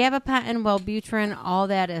one? Gabapentin, Wellbutrin, all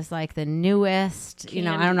that is like the newest. I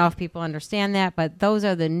don't know if people understand that, but those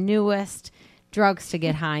are the newest drugs to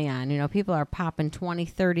get high on. You know, people are popping 20,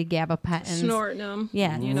 30 gabapentins. Snorting them.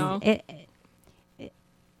 Yeah. You know.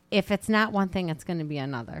 If it's not one thing, it's going to be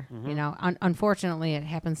another. You know, unfortunately, it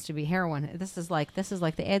happens to be heroin. This is like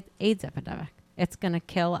the AIDS epidemic. It's going to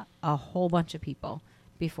kill a whole bunch of people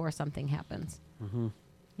before something happens. You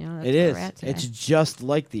know, that's It where is. we're at today. It's just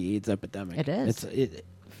like the AIDS epidemic. It is.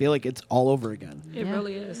 I feel like it's all over again. It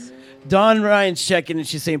really is. Dawn Ryan's checking and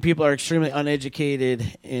she's saying people are extremely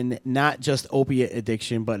uneducated in not just opiate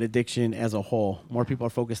addiction, but addiction as a whole. More people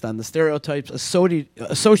are focused on the stereotypes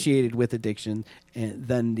associated with addiction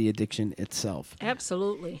than the addiction itself.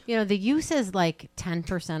 Absolutely. You know, the use is like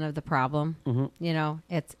 10% of the problem. You know,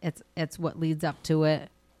 it's what leads up to it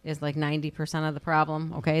is like 90% of the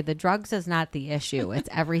problem. Okay, the drugs is not the issue. It's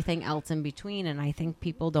everything else in between, and I think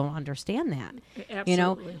people don't understand that. Absolutely. You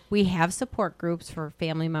know, we have support groups for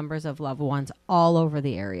family members of loved ones all over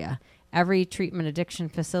the area. Every treatment addiction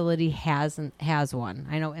facility has one.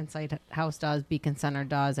 I know Insight House does, Beacon Center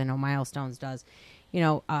does, I know Milestones does. You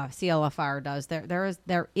know, CLFR does.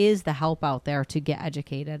 There is the help out there to get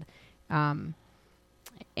educated. And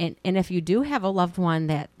if you do have a loved one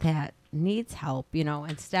that needs help, you know,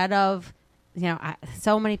 instead of, you know,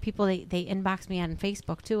 so many people, they inbox me on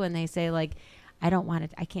Facebook too, and they say like, I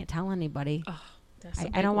can't tell anybody.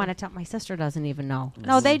 I don't want to tell. My sister doesn't even know.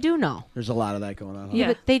 No, they do know. There's a lot of that going on. Huh? Yeah,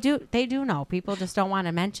 but they do know. People just don't want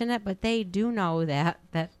to mention it, but they do know that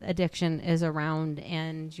addiction is around,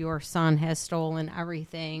 and your son has stolen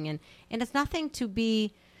everything, and it's nothing to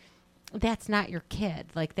be. That's not your kid.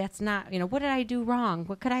 Like, that's not, you know, what did I do wrong?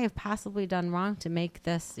 What could I have possibly done wrong to make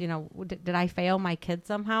this, you know, did I fail my kid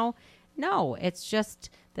somehow? No, it's just,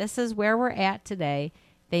 this is where we're at today.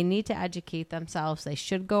 They need to educate themselves. They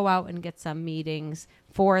should go out and get some meetings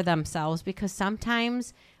for themselves, because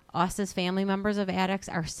sometimes us as family members of addicts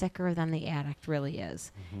are sicker than the addict really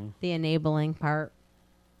is. The enabling part,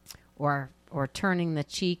 or turning the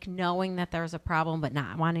cheek, knowing that there's a problem, but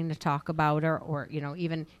not wanting to talk about it, or you know,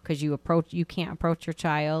 even because you can't approach your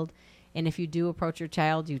child. And if you do approach your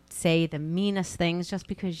child, you say the meanest things just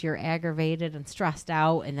because you're aggravated and stressed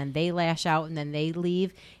out, and then they lash out, and then they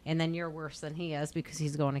leave, and then you're worse than he is because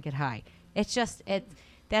he's going to get high. It's just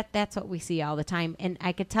that's what we see all the time. And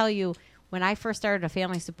I could tell you, when I first started a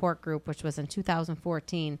family support group, which was in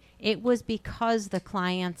 2014, it was because the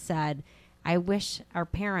client said, I wish our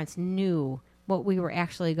parents knew what we were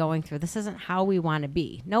actually going through. This isn't how we want to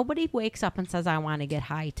be. Nobody wakes up and says, I want to get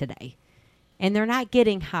high today. And they're not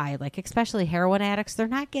getting high, like especially heroin addicts, they're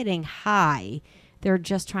not getting high. They're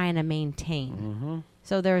just trying to maintain.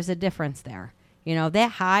 So there's a difference there. You know,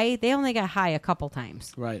 that high, they only got high a couple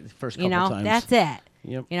times. Right, the first couple times. That's it.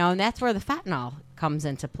 Yep. You know, and that's where the fentanyl comes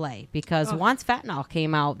into play, because once fentanyl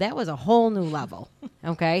came out, that was a whole new level.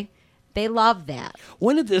 Okay? They love that.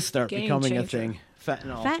 When did this start Game becoming a changer. thing?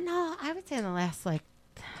 Fentanyl. Fentanyl, I would say in the last,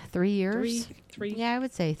 3 years. Three. Yeah, I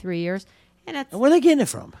would say 3 years. And it's And where are they getting it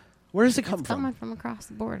from? Where does it come from? coming from across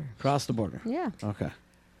the border. Across the border. Yeah. Okay.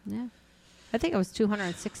 Yeah. I think it was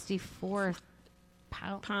 264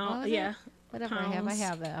 pounds. Pound, yeah. Whatever pounds, I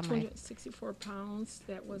have that on my 264 pounds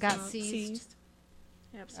that was Got seized.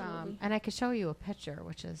 Absolutely. and I could show you a picture,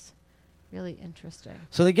 which is really interesting.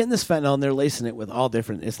 So they're getting this fentanyl and they're lacing it with all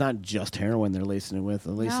different. It's not just heroin they're lacing it with.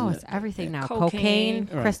 They're lacing No, it. it's everything now. Cocaine.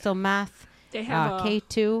 Cocaine, crystal meth, They have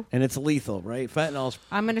K2. And it's lethal, right? Fentanyl's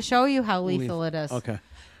I'm going to show you how lethal it is. Okay.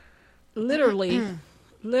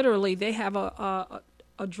 literally, they have a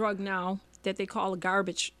drug now that they call a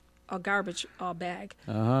garbage bag.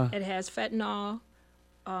 It has fentanyl,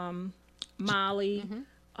 Molly.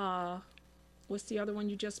 What's the other one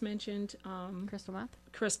you just mentioned? Crystal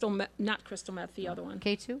meth? Not crystal meth. The other one.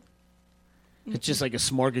 K2? It's just like a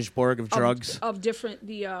smorgasbord of drugs. Of different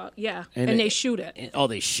and it- they shoot it. Oh,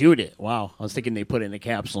 they shoot it. Wow. I was thinking they put it in a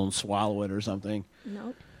capsule and swallow it or something.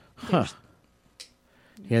 Nope. Huh.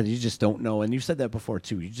 Yeah, you just don't know. And you said that before,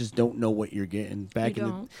 too. You just don't know what you're getting.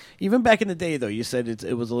 Even back in the day, though, you said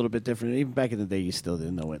it was a little bit different. Even back in the day, you still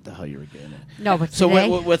didn't know what the hell you were getting. No, but so today,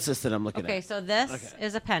 what's this that I'm looking okay, at? so this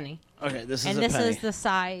is a penny. Okay, this is and a this penny. is the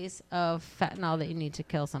size of fentanyl that you need to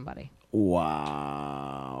kill somebody.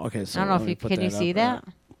 Wow. Okay, so I don't know let if me you put can you that see up. that?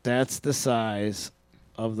 That's the size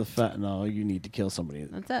of the fentanyl you need to kill somebody.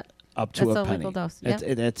 That's it. Up to That's a a penny. lethal dose. That's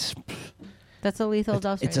Yep. That's a lethal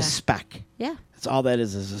dose. It's right a there. speck. Yeah. That's all that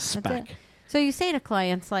is a That's speck. it. So you say to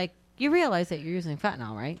clients, like, you realize that you're using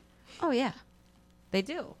fentanyl, right? Oh, yeah. They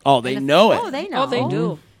do. Oh, they know it. Oh, they know. Oh, they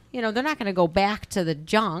do. You know, they're not going to go back to the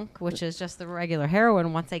junk, which is just the regular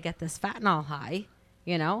heroin, once they get this fentanyl high.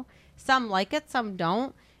 You know, some like it, some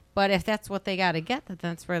don't. But if that's what they got to get, then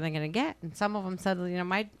that's where they're going to get. And some of them said, you know,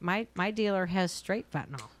 my dealer has straight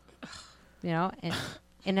fentanyl. you know,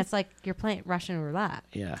 and it's like you're playing Russian roulette,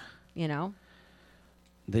 Yeah. you know.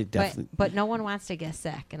 They definitely. But no one wants to get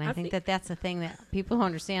sick, and I think that that's the thing that people don't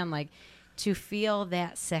understand. Like, to feel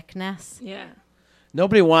that sickness. Yeah.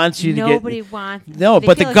 Nobody wants you to get. Nobody wants. No, they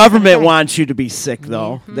but the feel like government you're gonna die. wants you to be sick,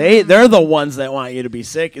 though. Yeah. They're the ones that want you to be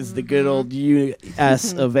sick. Is the good old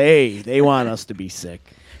U.S. of A. They want us to be sick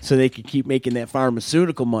so they can keep making that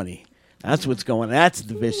pharmaceutical money. That's what's going. That's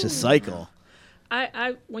the vicious cycle.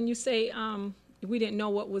 I when you say we didn't know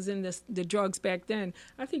what was in the drugs back then,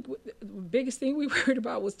 I think the biggest thing we heard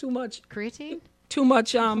about was too much creatine, too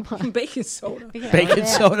much baking soda. Baking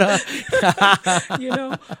soda. You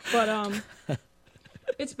know, but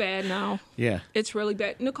it's bad now. Yeah. It's really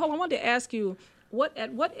bad. Nicole, I wanted to ask you,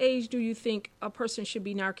 at what age do you think a person should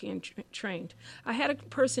be Narcan trained? I had a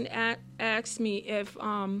person ask me if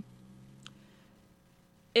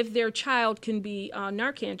their child can be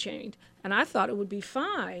Narcan trained, and I thought it would be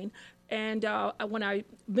fine. And when I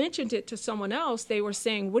mentioned it to someone else, they were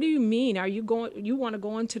saying, "What do you mean? Are you going? You want to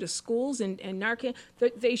go into the schools and Narcan?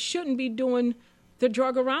 They shouldn't be doing the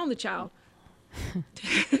drug around the child."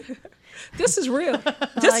 This is real.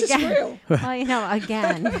 This is real. Well, you know,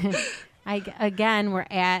 again, we're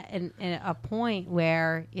at a point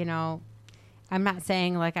where, you know, I'm not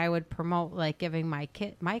saying like I would promote like giving my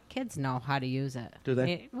kids know how to use it. Do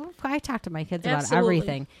they? I talk to my kids Absolutely. about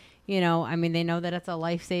everything. You know, I mean, they know that it's a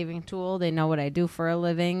life-saving tool. They know what I do for a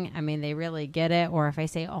living. I mean, they really get it. Or if I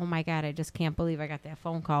say, oh, my God, I just can't believe I got that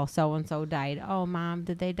phone call. So-and-so died. Oh, Mom,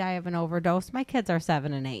 did they die of an overdose? My kids are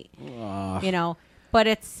 7 and 8. You know, but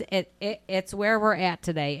it's where we're at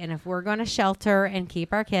today. And if we're going to shelter and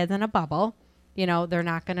keep our kids in a bubble, you know, they're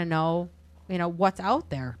not going to know, you know, what's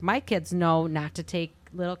out there. My kids know not to take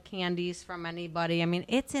little candies from anybody. I mean,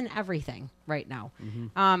 it's in everything right now.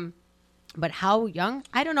 But how young?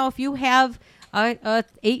 I don't know. If you have a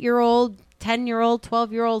 8-year-old, 10-year-old,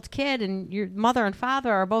 12-year-old kid, and your mother and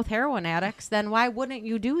father are both heroin addicts, then why wouldn't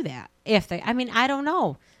you do that? I mean, I don't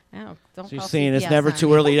know. Don't So you're call saying it's CPS never on too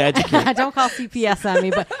me. early to educate. Don't call CPS on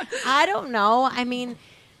me, but I don't know. I mean,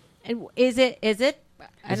 is it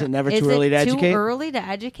never too early to educate? Too early to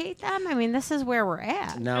educate them? I mean, this is where we're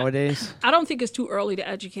at Nowadays? I don't think it's too early to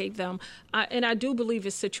educate them, and I do believe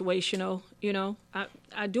it's situational. You know,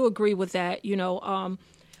 I do agree with that. You know,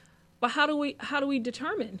 but how do we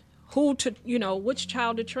determine who to, you know, which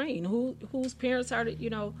child to train? Whose parents are, you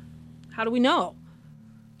know, how do we know?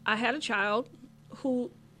 I had a child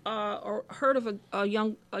who or heard of a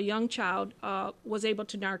young child was able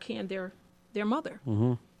to Narcan their mother.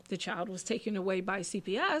 Mm-hmm. The child was taken away by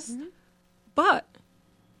CPS, but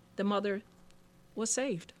the mother was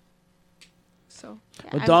saved. So,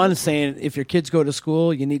 Well, Dawn is saying if your kids go to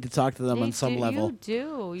school, you need to talk to them on some level. You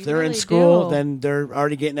do. If they're in school, then they're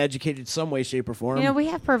already getting educated some way, shape, or form. You know, we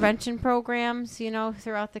have prevention programs, you know,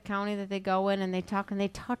 throughout the county that they go in and they talk and they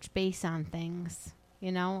touch base on things.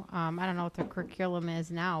 You know, I don't know what their curriculum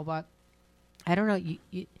is now, but I don't know.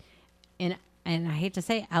 And I hate to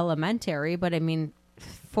say elementary, but I mean,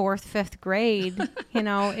 4th, 5th grade, you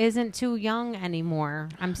know, isn't too young anymore.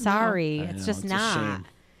 I'm sorry. No. It's I just know, it's a not. shame.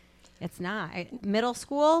 It's not. Middle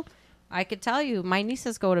school, I could tell you, my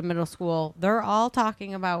nieces go to middle school. They're all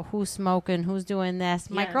talking about who's smoking, who's doing this.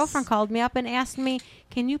 My Yes. girlfriend called me up and asked me,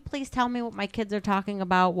 can you please tell me what my kids are talking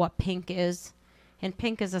about, what pink is? And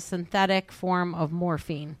pink is a synthetic form of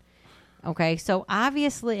morphine. Okay, so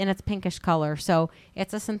obviously, and it's pinkish color, so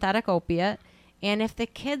it's a synthetic opiate. And if the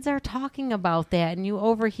kids are talking about that, and you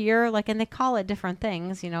overhear, like, and they call it different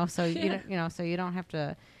things, you know, so so you don't have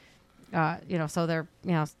to, you know, so they're,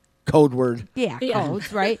 you know, Code word. yeah,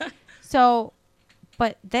 codes, right? So,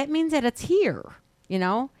 but that means that it's here, you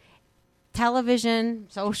know, television,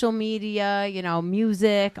 social media, you know,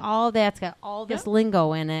 music, all that's got all this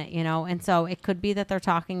lingo in it, you know, and so it could be that they're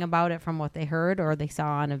talking about it from what they heard or they saw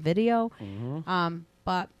on a video.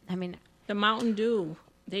 But I mean, the Mountain Dew,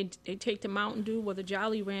 they take the Mountain Dew with a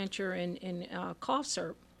Jolly Rancher and cough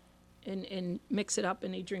syrup and mix it up,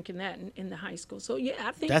 and they drinking that in the high school. So yeah,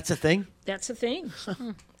 I think That's a thing? That's a thing.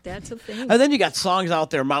 That's a thing. And then you got songs out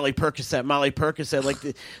there, Molly Percocet.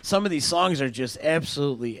 Like some of these songs are just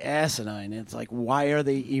absolutely asinine. It's like, why are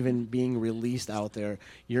they even being released out there?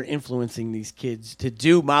 You're influencing these kids to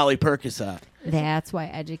do Molly Percocet. that's why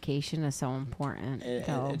education is so important.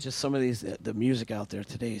 And just some of these, the music out there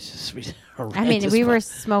today is just horrendous. I mean, we were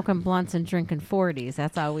smoking blunts and drinking 40s.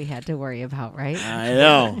 That's all we had to worry about, right? I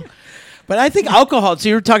know. But I think alcohol, so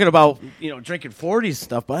you were talking about, you know, drinking 40s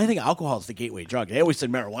stuff, but I think alcohol is the gateway drug. They always said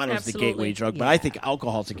marijuana was the Absolutely. gateway drug, but I think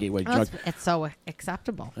alcohol is the gateway Well, drug. it's so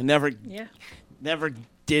acceptable. I never Yeah. never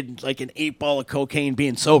did like an 8 ball of cocaine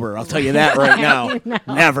being sober. I'll tell you that right now. No.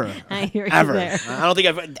 Never. I hear you Ever. there. I don't think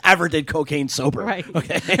I've ever did cocaine sober. Right.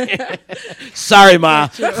 Okay. Sorry, Ma.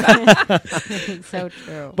 So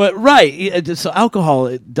true. But right, so alcohol,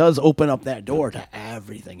 it does open up that door to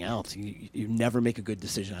everything else. You never make a good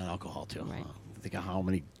decision on alcohol, too. Right. Think of how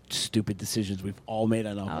many stupid decisions we've all made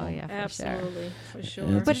on alcohol. Oh, yeah, for Absolutely, for sure.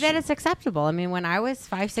 Yeah. But that is acceptable. I mean, when I was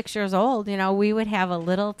 5-6 years old, we would have a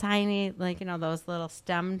little tiny, those little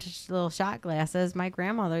stemmed little shot glasses. My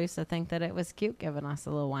grandmother used to think that it was cute giving us a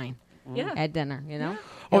little wine Yeah. at dinner,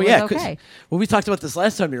 Oh, It yeah. was 'cause- okay. Well, we talked about this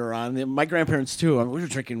last time you were on. My grandparents, too. I mean, we were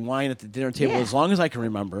drinking wine at the dinner table Yeah. as long as I can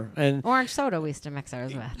remember. And Orange soda we used to mix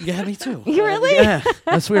ours with. yeah, me too. You really? Yeah,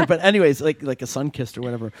 that's weird. But anyways, like a Sunkist or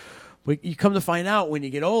whatever. You come to find out when you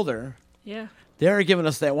get older, Yeah. they're giving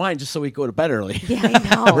us that wine just so we go to bed early. Yeah,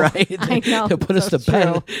 I know. Right? I know. They'll put us So to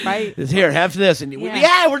bed. true, right? It's here, have this. And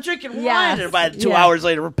we're drinking wine. Yes. And about 2 Yeah. hours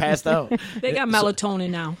later, we're passed out. They got melatonin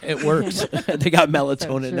now. It works. They got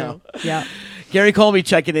melatonin now. Yeah. Gary Colby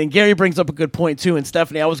checking in. Gary brings up a good point, too. And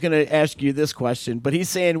Stephanie, I was going to ask you this question, but he's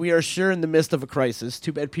saying we are sure in the midst of a crisis.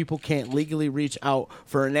 Too bad people can't legally reach out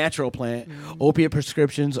for a natural plant. Opiate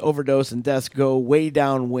prescriptions, overdose, and deaths go way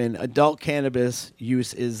down when adult cannabis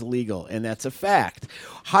use is legal. And that's a fact.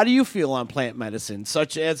 How do you feel on plant medicine,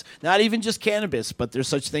 such as not even just cannabis, but there's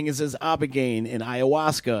such things as ibogaine and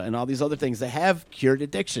ayahuasca and all these other things that have cured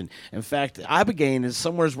addiction? In fact, ibogaine is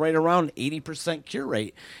somewhere right around 80% cure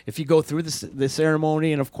rate if you go through the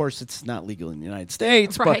ceremony. And of course, it's not legal in the United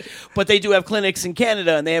States, Right. but they do have clinics in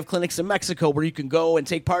Canada and they have clinics in Mexico where you can go and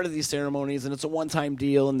take part of these ceremonies, and it's a one-time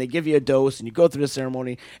deal, and they give you a dose and you go through the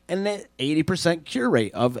ceremony, and that 80% cure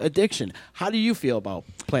rate of addiction. How do you feel about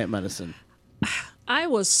plant medicine? I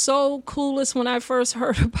was so clueless when I first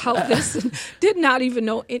heard about this and did not even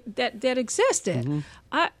know that existed.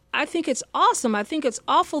 I think it's awesome. I think it's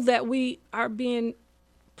awful that we are being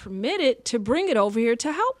permitted to bring it over here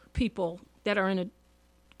to help people that are in a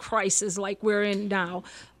crisis like we're in now.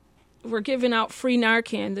 We're giving out free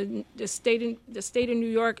Narcan. The state of New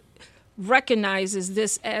York recognizes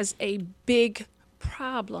this as a big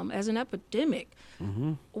problem, as an epidemic.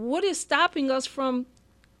 What is stopping us from?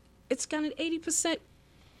 It's got an 80%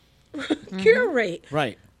 cure rate.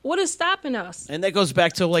 Right. What is stopping us? And that goes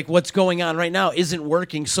back to like what's going on right now isn't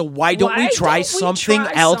working. So why don't we try don't we something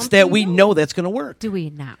try else that something we new? know that's going to work? Do we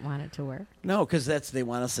not want it to work? No, because they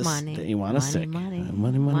want us to Money. they want us Money, sick. money.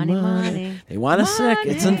 Money, Money, money. They want us sick.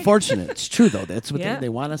 It's Money. unfortunate. It's true though. That's what Yeah. they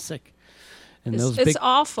want us sick. And It's, those it's big.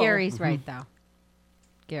 awful. Gary's right, though.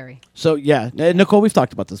 Gary. So yeah, Nicole, we've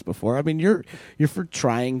talked about this before. I mean, you're for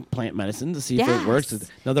trying plant medicine to see if it works.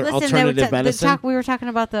 Another Listen, alternative medicine. we were talking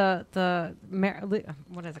about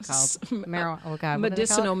what is it called? Oh God, what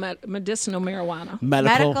is it called? medicinal marijuana.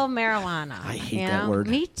 Medical marijuana. I hate that word.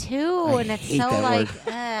 Me too, I and it's hate so that like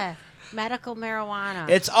word. medical marijuana.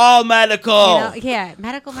 It's all medical. Yeah,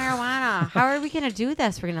 medical marijuana. How are we going to do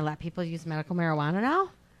this? We're going to let people use medical marijuana now?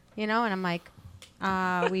 And I'm like,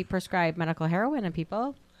 we prescribe medical heroin to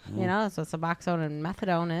people. That's what Suboxone and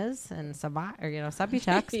Methadone is, and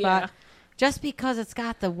Subutex. Yeah. But just because it's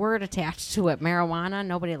got the word attached to it, marijuana,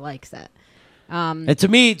 nobody likes it. And to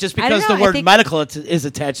me, just I don't because know, the I word think- medical is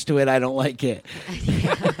attached to it, I don't like it.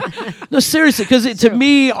 No, seriously, because to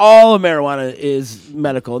me, all of marijuana is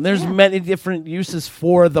medical. And there's many different uses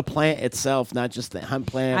for the plant itself, not just the hemp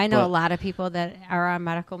plant. I know but- a lot of people that are on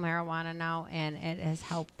medical marijuana now, and it has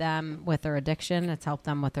helped them with their addiction. It's helped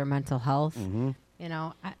them with their mental health.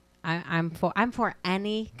 I'm for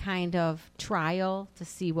any kind of trial to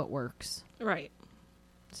see what works. Right.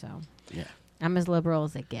 So Yeah. I'm as liberal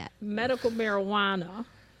as it get. Medical marijuana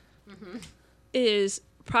is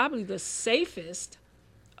probably the safest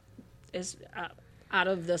out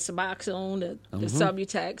of the Suboxone, the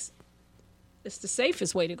Subutex. It's the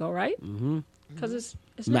safest way to go, right? Because it's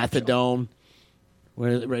natural. Methadone.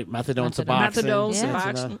 Methadone, Suboxone. Methadone, Yeah.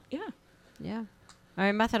 Suboxone. Yeah. Yeah.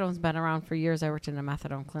 I mean, Methadone's been around for years. I worked in a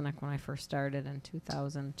methadone clinic when I first started in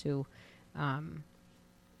 2002. And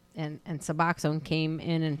Suboxone came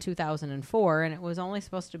in 2004, and it was only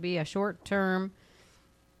supposed to be a short-term,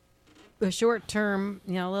 little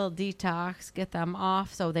detox, get them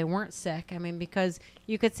off so they weren't sick. I mean, because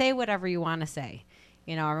you could say whatever you want to say.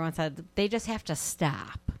 Everyone said they just have to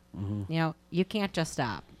stop. You can't just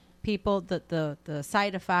stop. People, the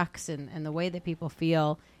side effects and the way that people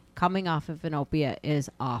feel coming off of an opiate is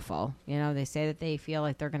awful. They say that they feel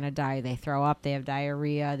like they're going to die. They throw up. They have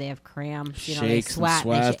diarrhea. They have cramps. They Shakes and sweat.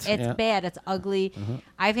 sweat, It's yeah. bad. It's ugly.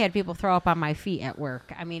 I've had people throw up on my feet at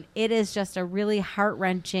work. I mean, it is just a really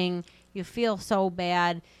heart-wrenching. You feel so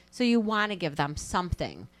bad. So you want to give them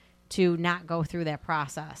something to not go through that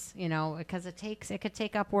process, because it could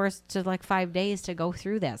take upwards to like 5 days to go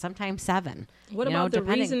through that, sometimes 7. What about the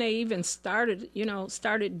reason they even started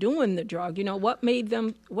doing the drug? What made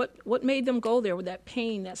them go there with that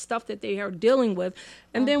pain, that stuff that they are dealing with?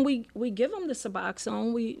 And then we give them the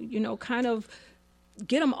Suboxone. We, kind of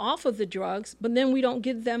get them off of the drugs, but then we don't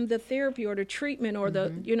give them the therapy or the treatment or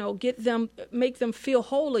make them feel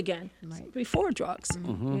whole again before drugs,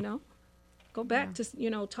 Go back to,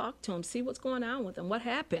 talk to them, see what's going on with them. What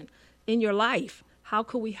happened in your life? How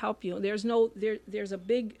could we help you? There's a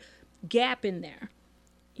big gap in there.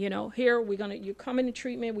 Here you come into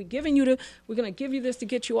treatment. We're going to give you this to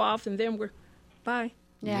get you off, and then bye.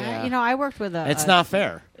 Yeah. I worked with It's not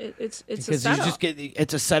fair. It's because a setup. you just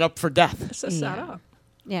it's a setup for death. It's a setup.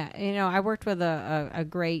 Yeah, I worked with a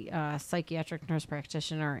great psychiatric nurse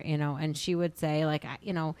practitioner, and she would say, like,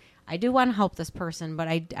 I do want to help this person, but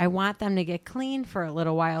I want them to get clean for a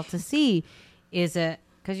little while to see, is it,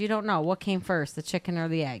 because you don't know what came first, the chicken or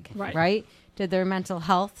the egg, right? Did their mental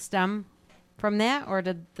health stem from that, or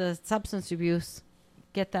did the substance abuse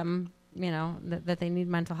get them, that they need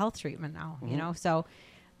mental health treatment now, So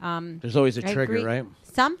there's always a I trigger, agree. right?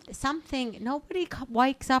 Something, nobody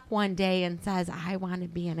wakes up one day and says, I want to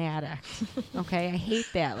be an addict. Okay, I hate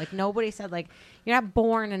that. Like, nobody said, like, you're not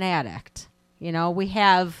born an addict. We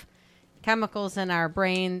have chemicals in our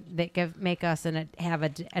brain that make us have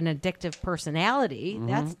an addictive personality.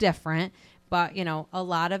 That's different. But, a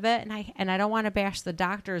lot of it, and I don't want to bash the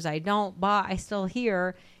doctors. I don't, but I still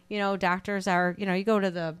hear, doctors are, you go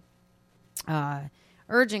to the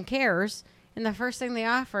urgent cares, and the first thing they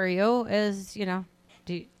offer you is,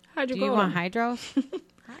 do you want hydros?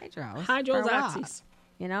 Hydros. Hydros, for what? oxys.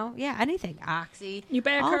 Yeah, anything. Oxy. Your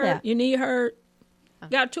back all hurt. that. Your knee hurt.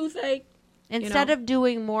 Got a toothache. Instead of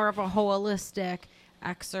doing more of a holistic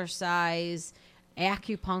exercise,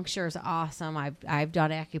 acupuncture is awesome. I've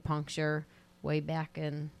done acupuncture way back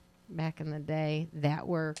in the day. That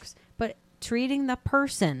works. But treating the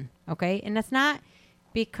person, okay? And it's not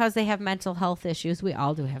because they have mental health issues. We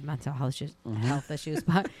all do have mental health issues,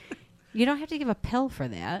 but you don't have to give a pill for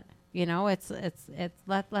that.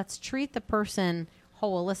 Let's treat the person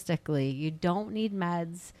holistically. You don't need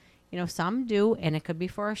meds. Some do, and it could be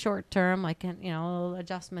for a short term, like a little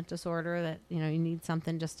adjustment disorder that you need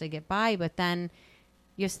something just to get by. But then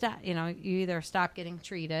you stop. You either stop getting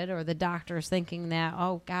treated, or the doctor's thinking that,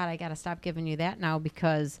 oh God, I got to stop giving you that now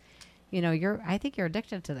because I think you're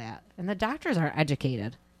addicted to that. And the doctors aren't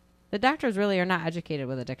educated. The doctors really are not educated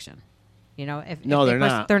with addiction. If they're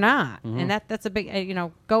not. They're not. And that's a big,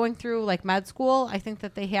 going through like med school, I think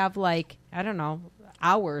that they have like, I don't know,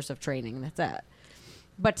 hours of training. That's it.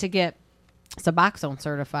 But to get Suboxone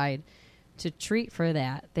certified to treat for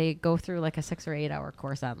that, they go through like a 6 or 8 hour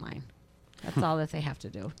course online. That's all that they have to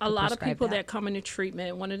do. A lot of people that come into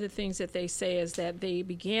treatment, one of the things that they say is that they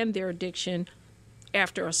began their addiction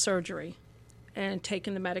after a surgery and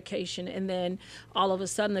taking the medication, and then all of a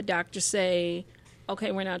sudden the doctors say,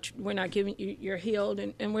 okay, we're not giving you, you're healed,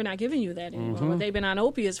 and we're not giving you that anymore. Well, they've been on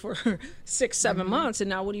opiates for 6-7 months, and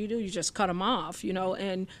now what do? You just cut them off,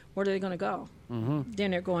 and where are they going to go?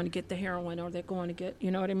 Then they're going to get the heroin, or they're going to get, you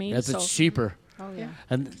know what I mean? It's cheaper. Oh, yeah.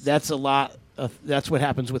 And that's a lot that's what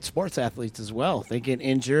happens with sports athletes as well. They get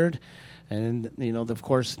injured, and, of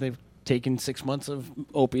course, they've taken 6 months of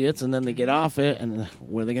opiates, and then they get off it, and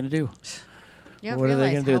what are they going to do? What are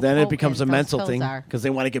they going to do? Then it becomes a mental thing because they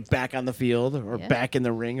want to get back on the field or back in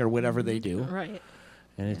the ring or whatever they do. Right.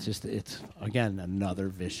 And it's again, another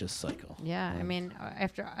vicious cycle. Yeah. I mean,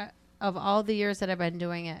 after of all the years that I've been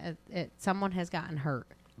doing it, someone has gotten hurt.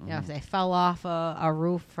 If they fell off a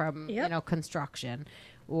roof from, construction,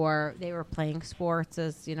 or they were playing sports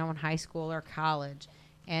as, in high school or college.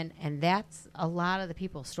 And that's a lot of the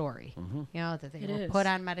people's story, that they were put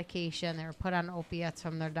on medication, they were put on opiates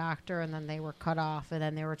from their doctor, and then they were cut off, and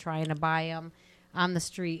then they were trying to buy them on the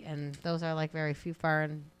street, and those are like very few far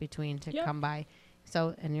in between to come by.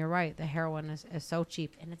 So, and you're right, the heroin is so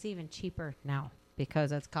cheap, and it's even cheaper now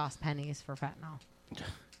because it's cost pennies for fentanyl.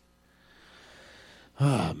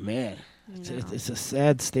 Oh, man. It's a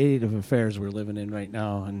sad state of affairs we're living in right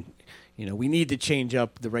now, and we need to change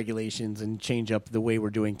up the regulations and change up the way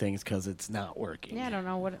we're doing things because it's not working. Yeah, I don't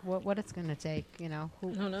know what it's going to take. I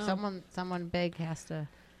don't know. Someone big has to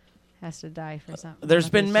die for something. There's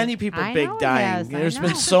been many people big dying. There's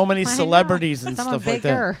been so many celebrities and stuff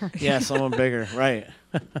bigger. like that. Yeah, someone bigger. Right.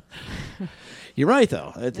 You're right,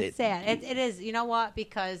 though. It's sad. It is. You know what?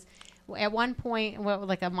 Because at one point,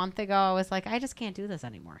 like a month ago, I was like, I just can't do this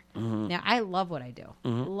anymore. Now, I love what I do.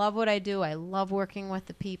 Love what I do. I love working with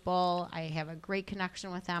the people. I have a great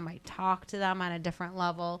connection with them. I talk to them on a different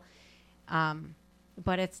level.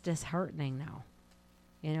 But it's disheartening now,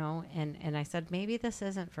 you know, and I said, maybe this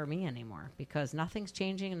isn't for me anymore because nothing's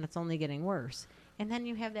changing and it's only getting worse. And then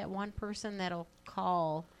you have that one person that'll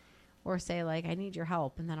call or say, like, I need your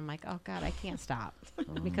help. And then I'm like, oh, God, I can't stop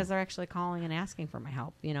because they're actually calling and asking for my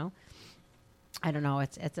help, you know. I don't know.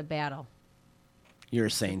 It's a battle. You're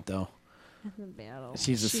a saint, though. It's a battle.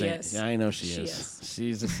 She's a saint. is. Yeah, I know she She is. is.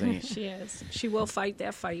 She's a saint. She is. She will fight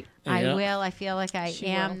that fight. I Yeah. will. I feel like I She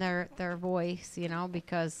am will. their voice, you know,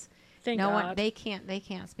 because Thank no one God. they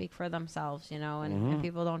can't speak for themselves, you know, and, Mm-hmm. and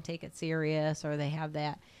people don't take it serious or they have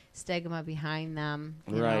that stigma behind them,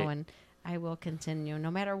 you Right. know, and I will continue no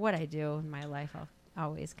matter what I do in my life. I'll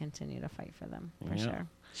always continue to fight for them for Yeah. sure.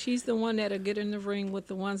 She's the one that'll get in the ring with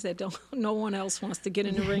the ones that don't. No one else wants to get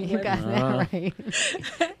in the ring You with got that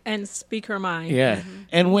right. and speak her mind. Yeah,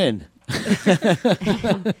 and win.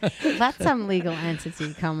 Let some legal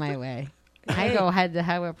entity come my way. I go head to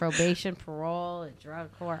head with probation, parole, and drug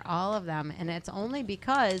court, all of them, and it's only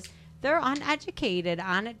because they're uneducated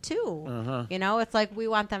on it too. You know, it's like we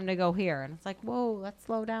want them to go here, and it's like, whoa, let's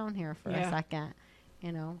slow down here for a Yeah. second.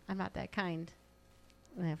 You know, I'm not that kind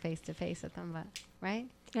face to face with them, but right?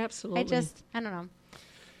 Absolutely. I don't know.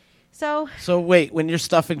 So So wait, when you're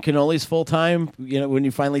stuffing cannolis full time, you know, when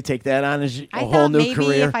you finally take that on, is a I whole thought new maybe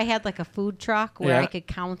career? if I had like a food truck where Yeah. I could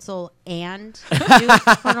counsel and do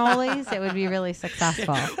cannolis, it would be really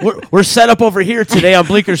successful. we're set up over here today on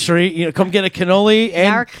Bleecker Street. You know, come get a cannoli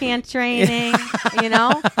and Narcan training, you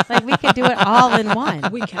know, like we could do it all in one.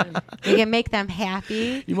 we can. We can make them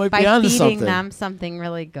happy You might by be onto feeding something. them something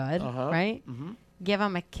really good, Uh-huh. right? Give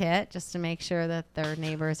them a kit just to make sure that their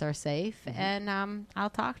neighbors are safe, and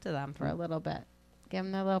I'll talk to them for a little bit, give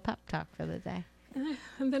them their little pep talk for the day.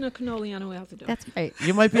 And then a cannoli on the way out the door. That's right.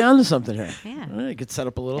 you might be onto something here. Yeah. All right, you could set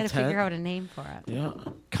up a little Got to tent. figure out a name for it. Yeah,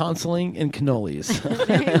 counseling and cannolis.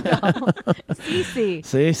 There you go. CC.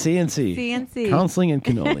 See, CNC. CNC. Counseling and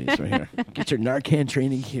cannolis right here. Get your Narcan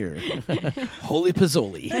training here. Holy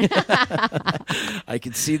Pizzoli. I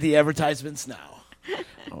can see the advertisements now.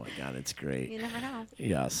 Oh, my God, it's great. You never know.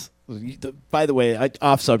 Yes. By the way,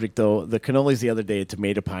 off subject, though, the cannolis the other day at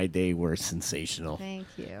Tomato Pie Day were sensational. Thank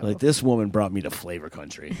you. Like, this woman brought me to Flavor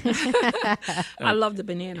Country. I love the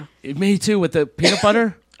banana. Me too, with the peanut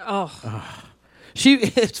butter. Oh,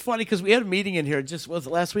 It's funny because we had a meeting in here. Was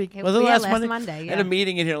it last week? Was it Yeah, last last Monday? Monday, Had a yeah.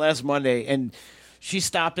 meeting in here last Monday, and she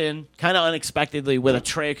stopped in kind of unexpectedly with a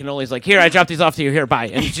tray of cannolis. Like, here, I dropped these off to you. Here, bye.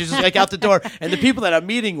 And she's just like out the door. And the people that I'm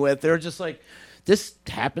meeting with, they're just like, this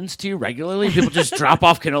happens to you regularly? People just drop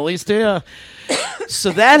off cannolis to you?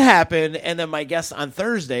 So that happened, and then my guest on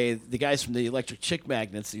Thursday, the guys from the Electric Chick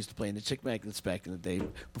Magnets, they used to play in the Chick Magnets back in the day.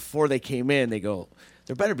 Before they came in, they go,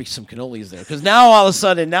 there better be some cannolis there. Because now, all of a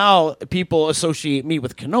sudden, now people associate me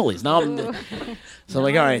with cannolis. Now so I'm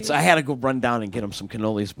like, all right, so I had to go run down and get them some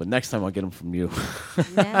cannolis, but next time I'll get them from you.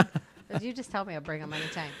 Yeah. You just tell me I'll bring them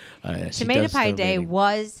anytime. She Tomato does Pie the Day meeting.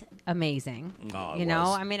 was amazing. Oh, it you know,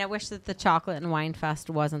 was. I mean, I wish that the Chocolate and Wine Fest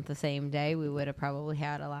wasn't the same day. We would have probably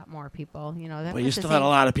had a lot more people. You know, that Well, was you the still same- had a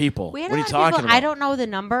lot of people. We had What are a you lot of talking people. about? I don't know the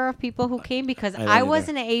number of people who came because don't I either.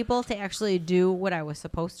 wasn't able to actually do what I was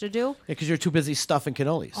supposed to do. Because you're too busy stuffing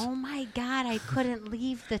cannolis. Oh my God, I couldn't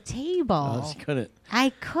leave the table. You couldn't.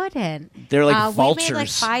 I couldn't. They're like We made like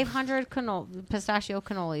vultures. 500 pistachio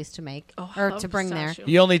cannolis to make Oh, or I to love bring pistachio.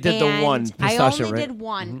 there. You only did the And one pistachio, I only right? did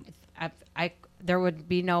one. There would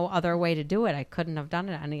be no other way to do it. I couldn't have done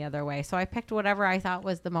it any other way. So I picked whatever I thought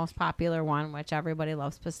was the most popular one, which everybody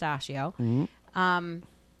loves pistachio. And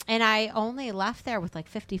I only left there with like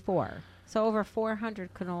 54. So over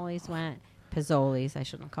 400 cannolis went. Pizzolis, I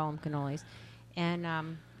shouldn't call them cannolis. And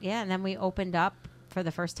yeah, and then we opened up for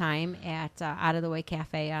the first time at Out of the Way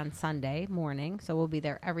Cafe on Sunday morning. So we'll be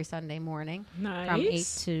there every Sunday morning from 8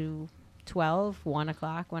 Nice. to 12, 1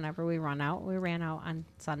 o'clock, whenever we run out. We ran out on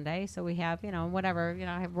Sunday. So we have, you know, whatever, you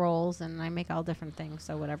know, I have rolls and I make all different things.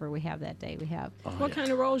 So whatever we have that day, we have What kind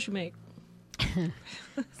of rolls you make?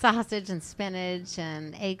 sausage and spinach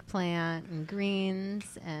and eggplant and greens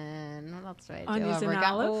and what else do I do? Onions and Oregano-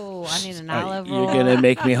 olive? Oh, onion and olive roll. You're going to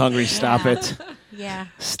make me hungry. Stop Yeah. it. Yeah.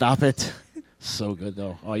 Stop it. So good,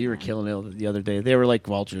 though. Oh, you were killing it the other day. They were like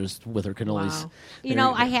vultures with her cannolis. Wow. You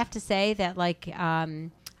know, I have to say that, like,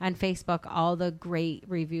 on Facebook, all the great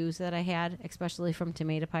reviews that I had, especially from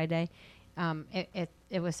Tomato Pie Day,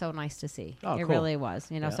 it was so nice to see. Oh, it cool. really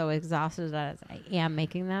was. You know, Yeah. so exhausted as I am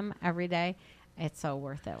making them every day, it's so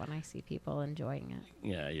worth it when I see people enjoying it.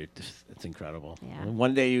 Yeah, it's incredible. Yeah. And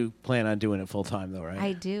one day you plan on doing it full time, though, right?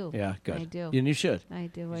 I do. Yeah, good. I do. And you should.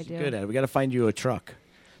 I do. Good at it. We got to find you a truck.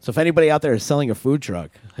 So if anybody out there is selling a food truck,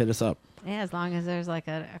 hit us up. Yeah, as long as there's like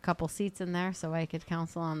a couple seats in there so I could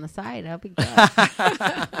counsel on the side, that'll be good.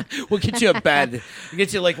 We'll get you a bed. We'll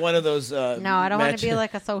get you like one of those. No, I don't want to be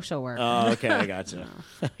like a social worker. Oh, okay. I got you.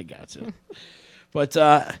 I got you. But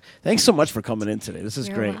thanks so much for coming in today. This is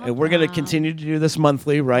You're great. And we're going to welcome. continue to do this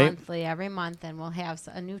monthly, right? Monthly, every month, and we'll have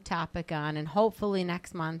a new topic on. And hopefully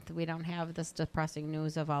next month we don't have this depressing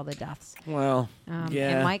news of all the deaths. Well,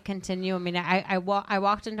 yeah. It might continue. I mean, I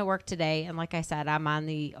walked into work today, and like I said, I'm on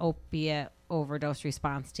the opiate overdose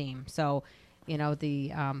response team. So, you know,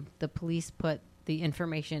 the police put the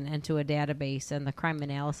information into a database, and the crime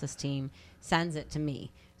analysis team sends it to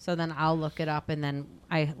me. So then I'll look it up, and then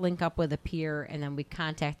I link up with a peer, and then we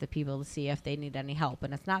contact the people to see if they need any help.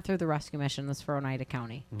 And it's not through the rescue mission; it's for Oneida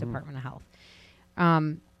County Department of Health.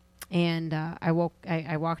 I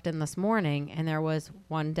walked in this morning, and there was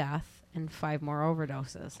 1 death and 5 more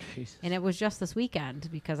overdoses. Jesus. And it was just this weekend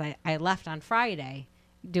because I left on Friday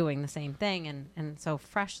doing the same thing, and so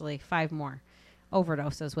freshly 5 more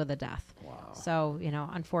overdoses with a death. Wow. So, you know,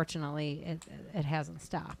 unfortunately, it hasn't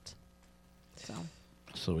stopped. So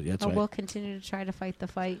that's But right. we'll continue to try to fight the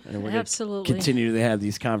fight. And we're gonna Absolutely. continue to have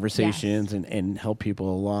these conversations and help people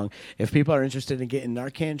along. If people are interested in getting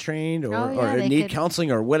Narcan trained or, Oh, yeah, or they need could-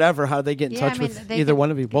 counseling or whatever, how do they get in touch with they either could-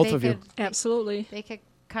 one of you, both they of you? could- Absolutely. They could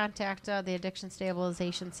contact the Addiction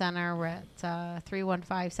Stabilization Center. We're at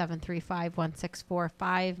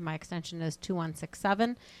 315-735-1645. My extension is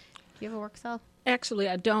 2167. Do you have a work cell? Actually,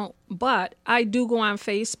 I don't, but I do go on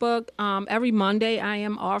Facebook. Every Monday, I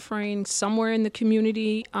am offering somewhere in the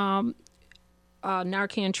community Narcan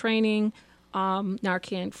training,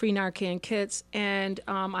 free Narcan kits, and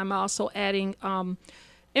I'm also adding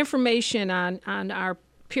information on our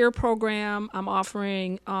peer program. I'm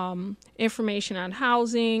offering information on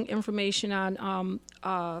housing, information on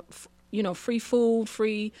free food,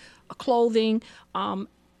 free clothing.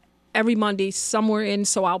 Every Monday somewhere in,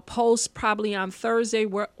 so I'll post probably on Thursday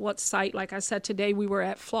what site. Like I said, today we were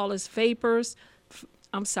at Flawless Vapor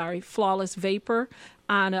on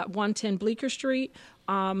 110 Bleecker Street.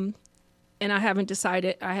 And I haven't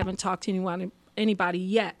decided, I haven't talked to anybody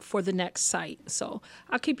yet for the next site. So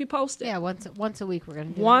I'll keep you posted. Yeah, once a week we're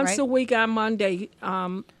going to do Once it, right? a week on Monday.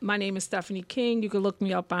 My name is Stephanie King. You can look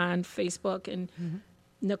me up on Facebook, and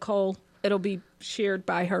Nicole, it'll be shared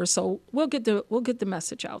by her. So we'll get the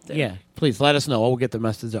message out there. Yeah, please let us know. We'll get the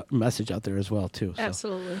message out there as well too. So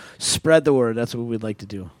Absolutely. spread the word. That's what we'd like to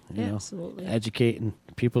do. You know, Absolutely. educate, and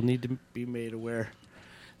people need to be made aware.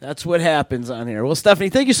 That's what happens on here. Well, Stephanie,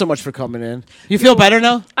 thank you so much for coming in. You feel better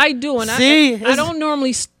now? I do, and See? I don't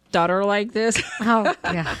normally stutter like this. Oh,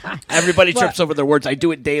 yeah. Everybody trips over their words. I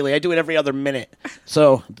do it daily. I do it every other minute.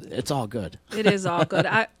 So it's all good. It is all good.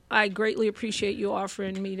 I greatly appreciate you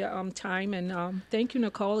offering me the time, and thank you,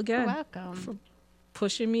 Nicole, again. You're welcome. For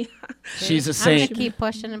pushing me. She's a I'm saint. going to keep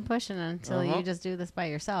pushing and pushing until you just do this by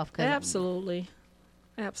yourself. 'Cause Absolutely.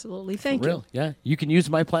 Thank Real, yeah. You can use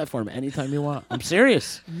my platform anytime you want. I'm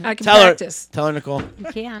serious. I can Tell practice. her, Nicole. You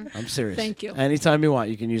can. I'm serious. Thank you. Anytime you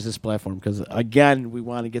want, you can use this platform because, again, we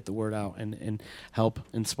want to get the word out and help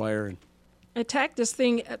inspire Attack this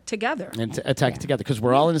thing together. and attack it together because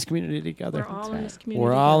we're all in this community together. We're all in this community.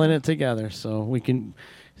 We're all in together. it together, so we can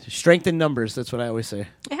strengthen numbers. That's what I always say.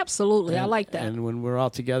 Absolutely. I like that. And when we're all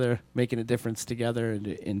together, making a difference together,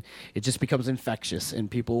 and it just becomes infectious,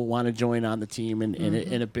 and people want to join on the team, and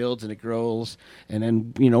it builds and it grows, and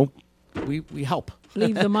then we help.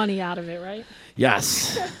 Leave the money out of it, right?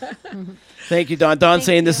 Yes. Thank you, Dawn. Dawn's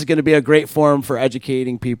saying this is going to be a great forum for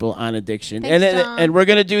educating people on addiction. Thanks, and Dawn. and we're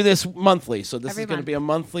going to do this monthly. So this Every is going to month. be a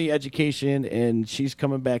monthly education, and she's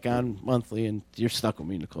coming back on monthly, and you're stuck with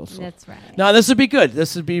me, Nicole. So. That's right. No, this would be good.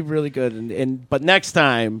 This would be really good. But next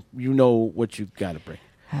time, you know what you got to bring.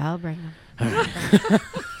 I'll bring them.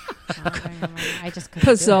 I just couldn't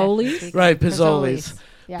Pizzolis? do it. Right, Pizzolis.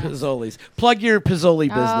 Yeah. Pizzolis. Plug your Pizzoli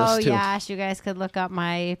business, Oh, too. yes. You guys could look up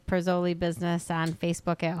my Pizzoli business on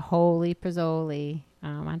Facebook at Holy Pizzoli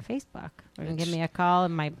on Facebook. Or you can give me a call,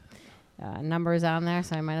 and my number is on there,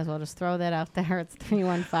 so I might as well just throw that out there. It's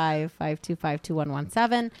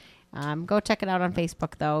 315-525-2117. Go check it out on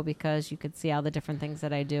Facebook, though, because you could see all the different things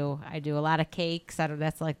that I do. I do a lot of cakes.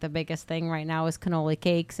 That's like the biggest thing right now is cannoli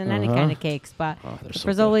cakes and any kind of cakes. But they're the so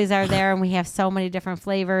Pizzolis are there, and we have so many different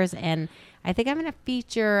flavors. And I think I'm going to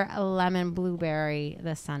feature a lemon blueberry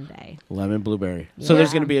this Sunday. Lemon blueberry. So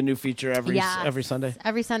there's going to be a new feature every Sunday?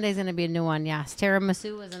 Every Sunday is going to be a new one, yes.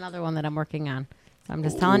 Tiramisu is another one that I'm working on. So I'm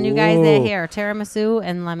just telling you guys that here. Tiramisu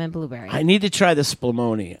and lemon blueberry. I need to try the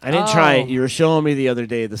spumoni. I didn't try it. You were showing me the other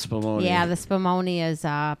day the spumoni. Yeah, the spumoni is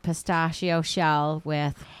pistachio shell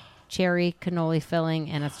with cherry cannoli filling,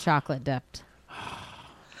 and it's chocolate dipped.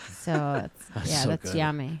 So so that's good.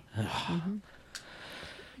 yummy.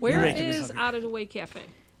 Where making me is hungry. Out of the Way Cafe?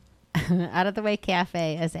 Out of the Way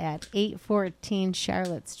Cafe is at 814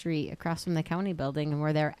 Charlotte Street, across from the county building, and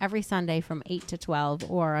we're there every Sunday from 8 to 12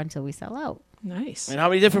 or until we sell out. Nice. And how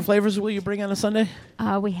many different flavors will you bring on a Sunday?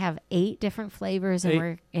 We have 8 different flavors, and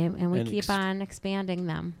 8. we And keep on expanding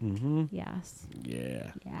them. Mm-hmm. Yes.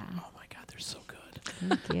 Yeah. Yeah. Oh my God, they're so good.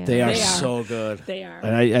 Thank you. They are They are. so good. They are.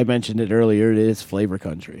 And I mentioned it earlier. It is flavor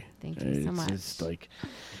country. Thank you so much. It's like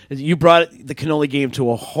you brought the cannoli game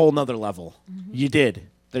to a whole nother level. You did.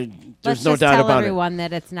 There's Let's no just doubt tell about everyone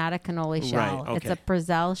that it's not a cannoli shell. Right, It's okay. a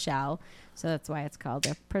Prezzel shell, so that's why it's called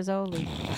a Prezzoli.